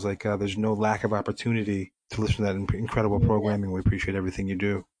 It sounds like there's no lack of opportunity to listen to that incredible programming. We appreciate everything you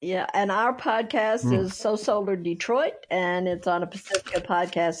do. Yeah, and our podcast is So Solar Detroit, and it's on a Pacifica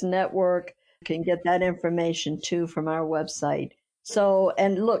Podcast Network. You can get that information, too, from our website. So,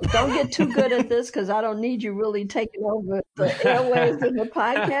 and look, don't get too good at this because I don't need you really taking over the airways and the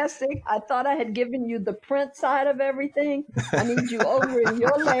podcasting. I thought I had given you the print side of everything. I need you over in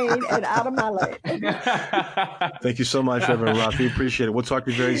your lane and out of my lane. Thank you so much, Reverend Ross. We appreciate it. We'll talk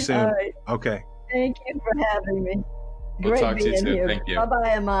to you very soon. All right. Okay. Thank you for having me. We'll Great talk to you being soon. here. Thank you.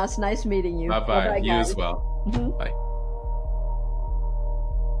 Bye-bye, Amas. Nice meeting you. Bye-bye. You guys. as well. Mm-hmm. Bye.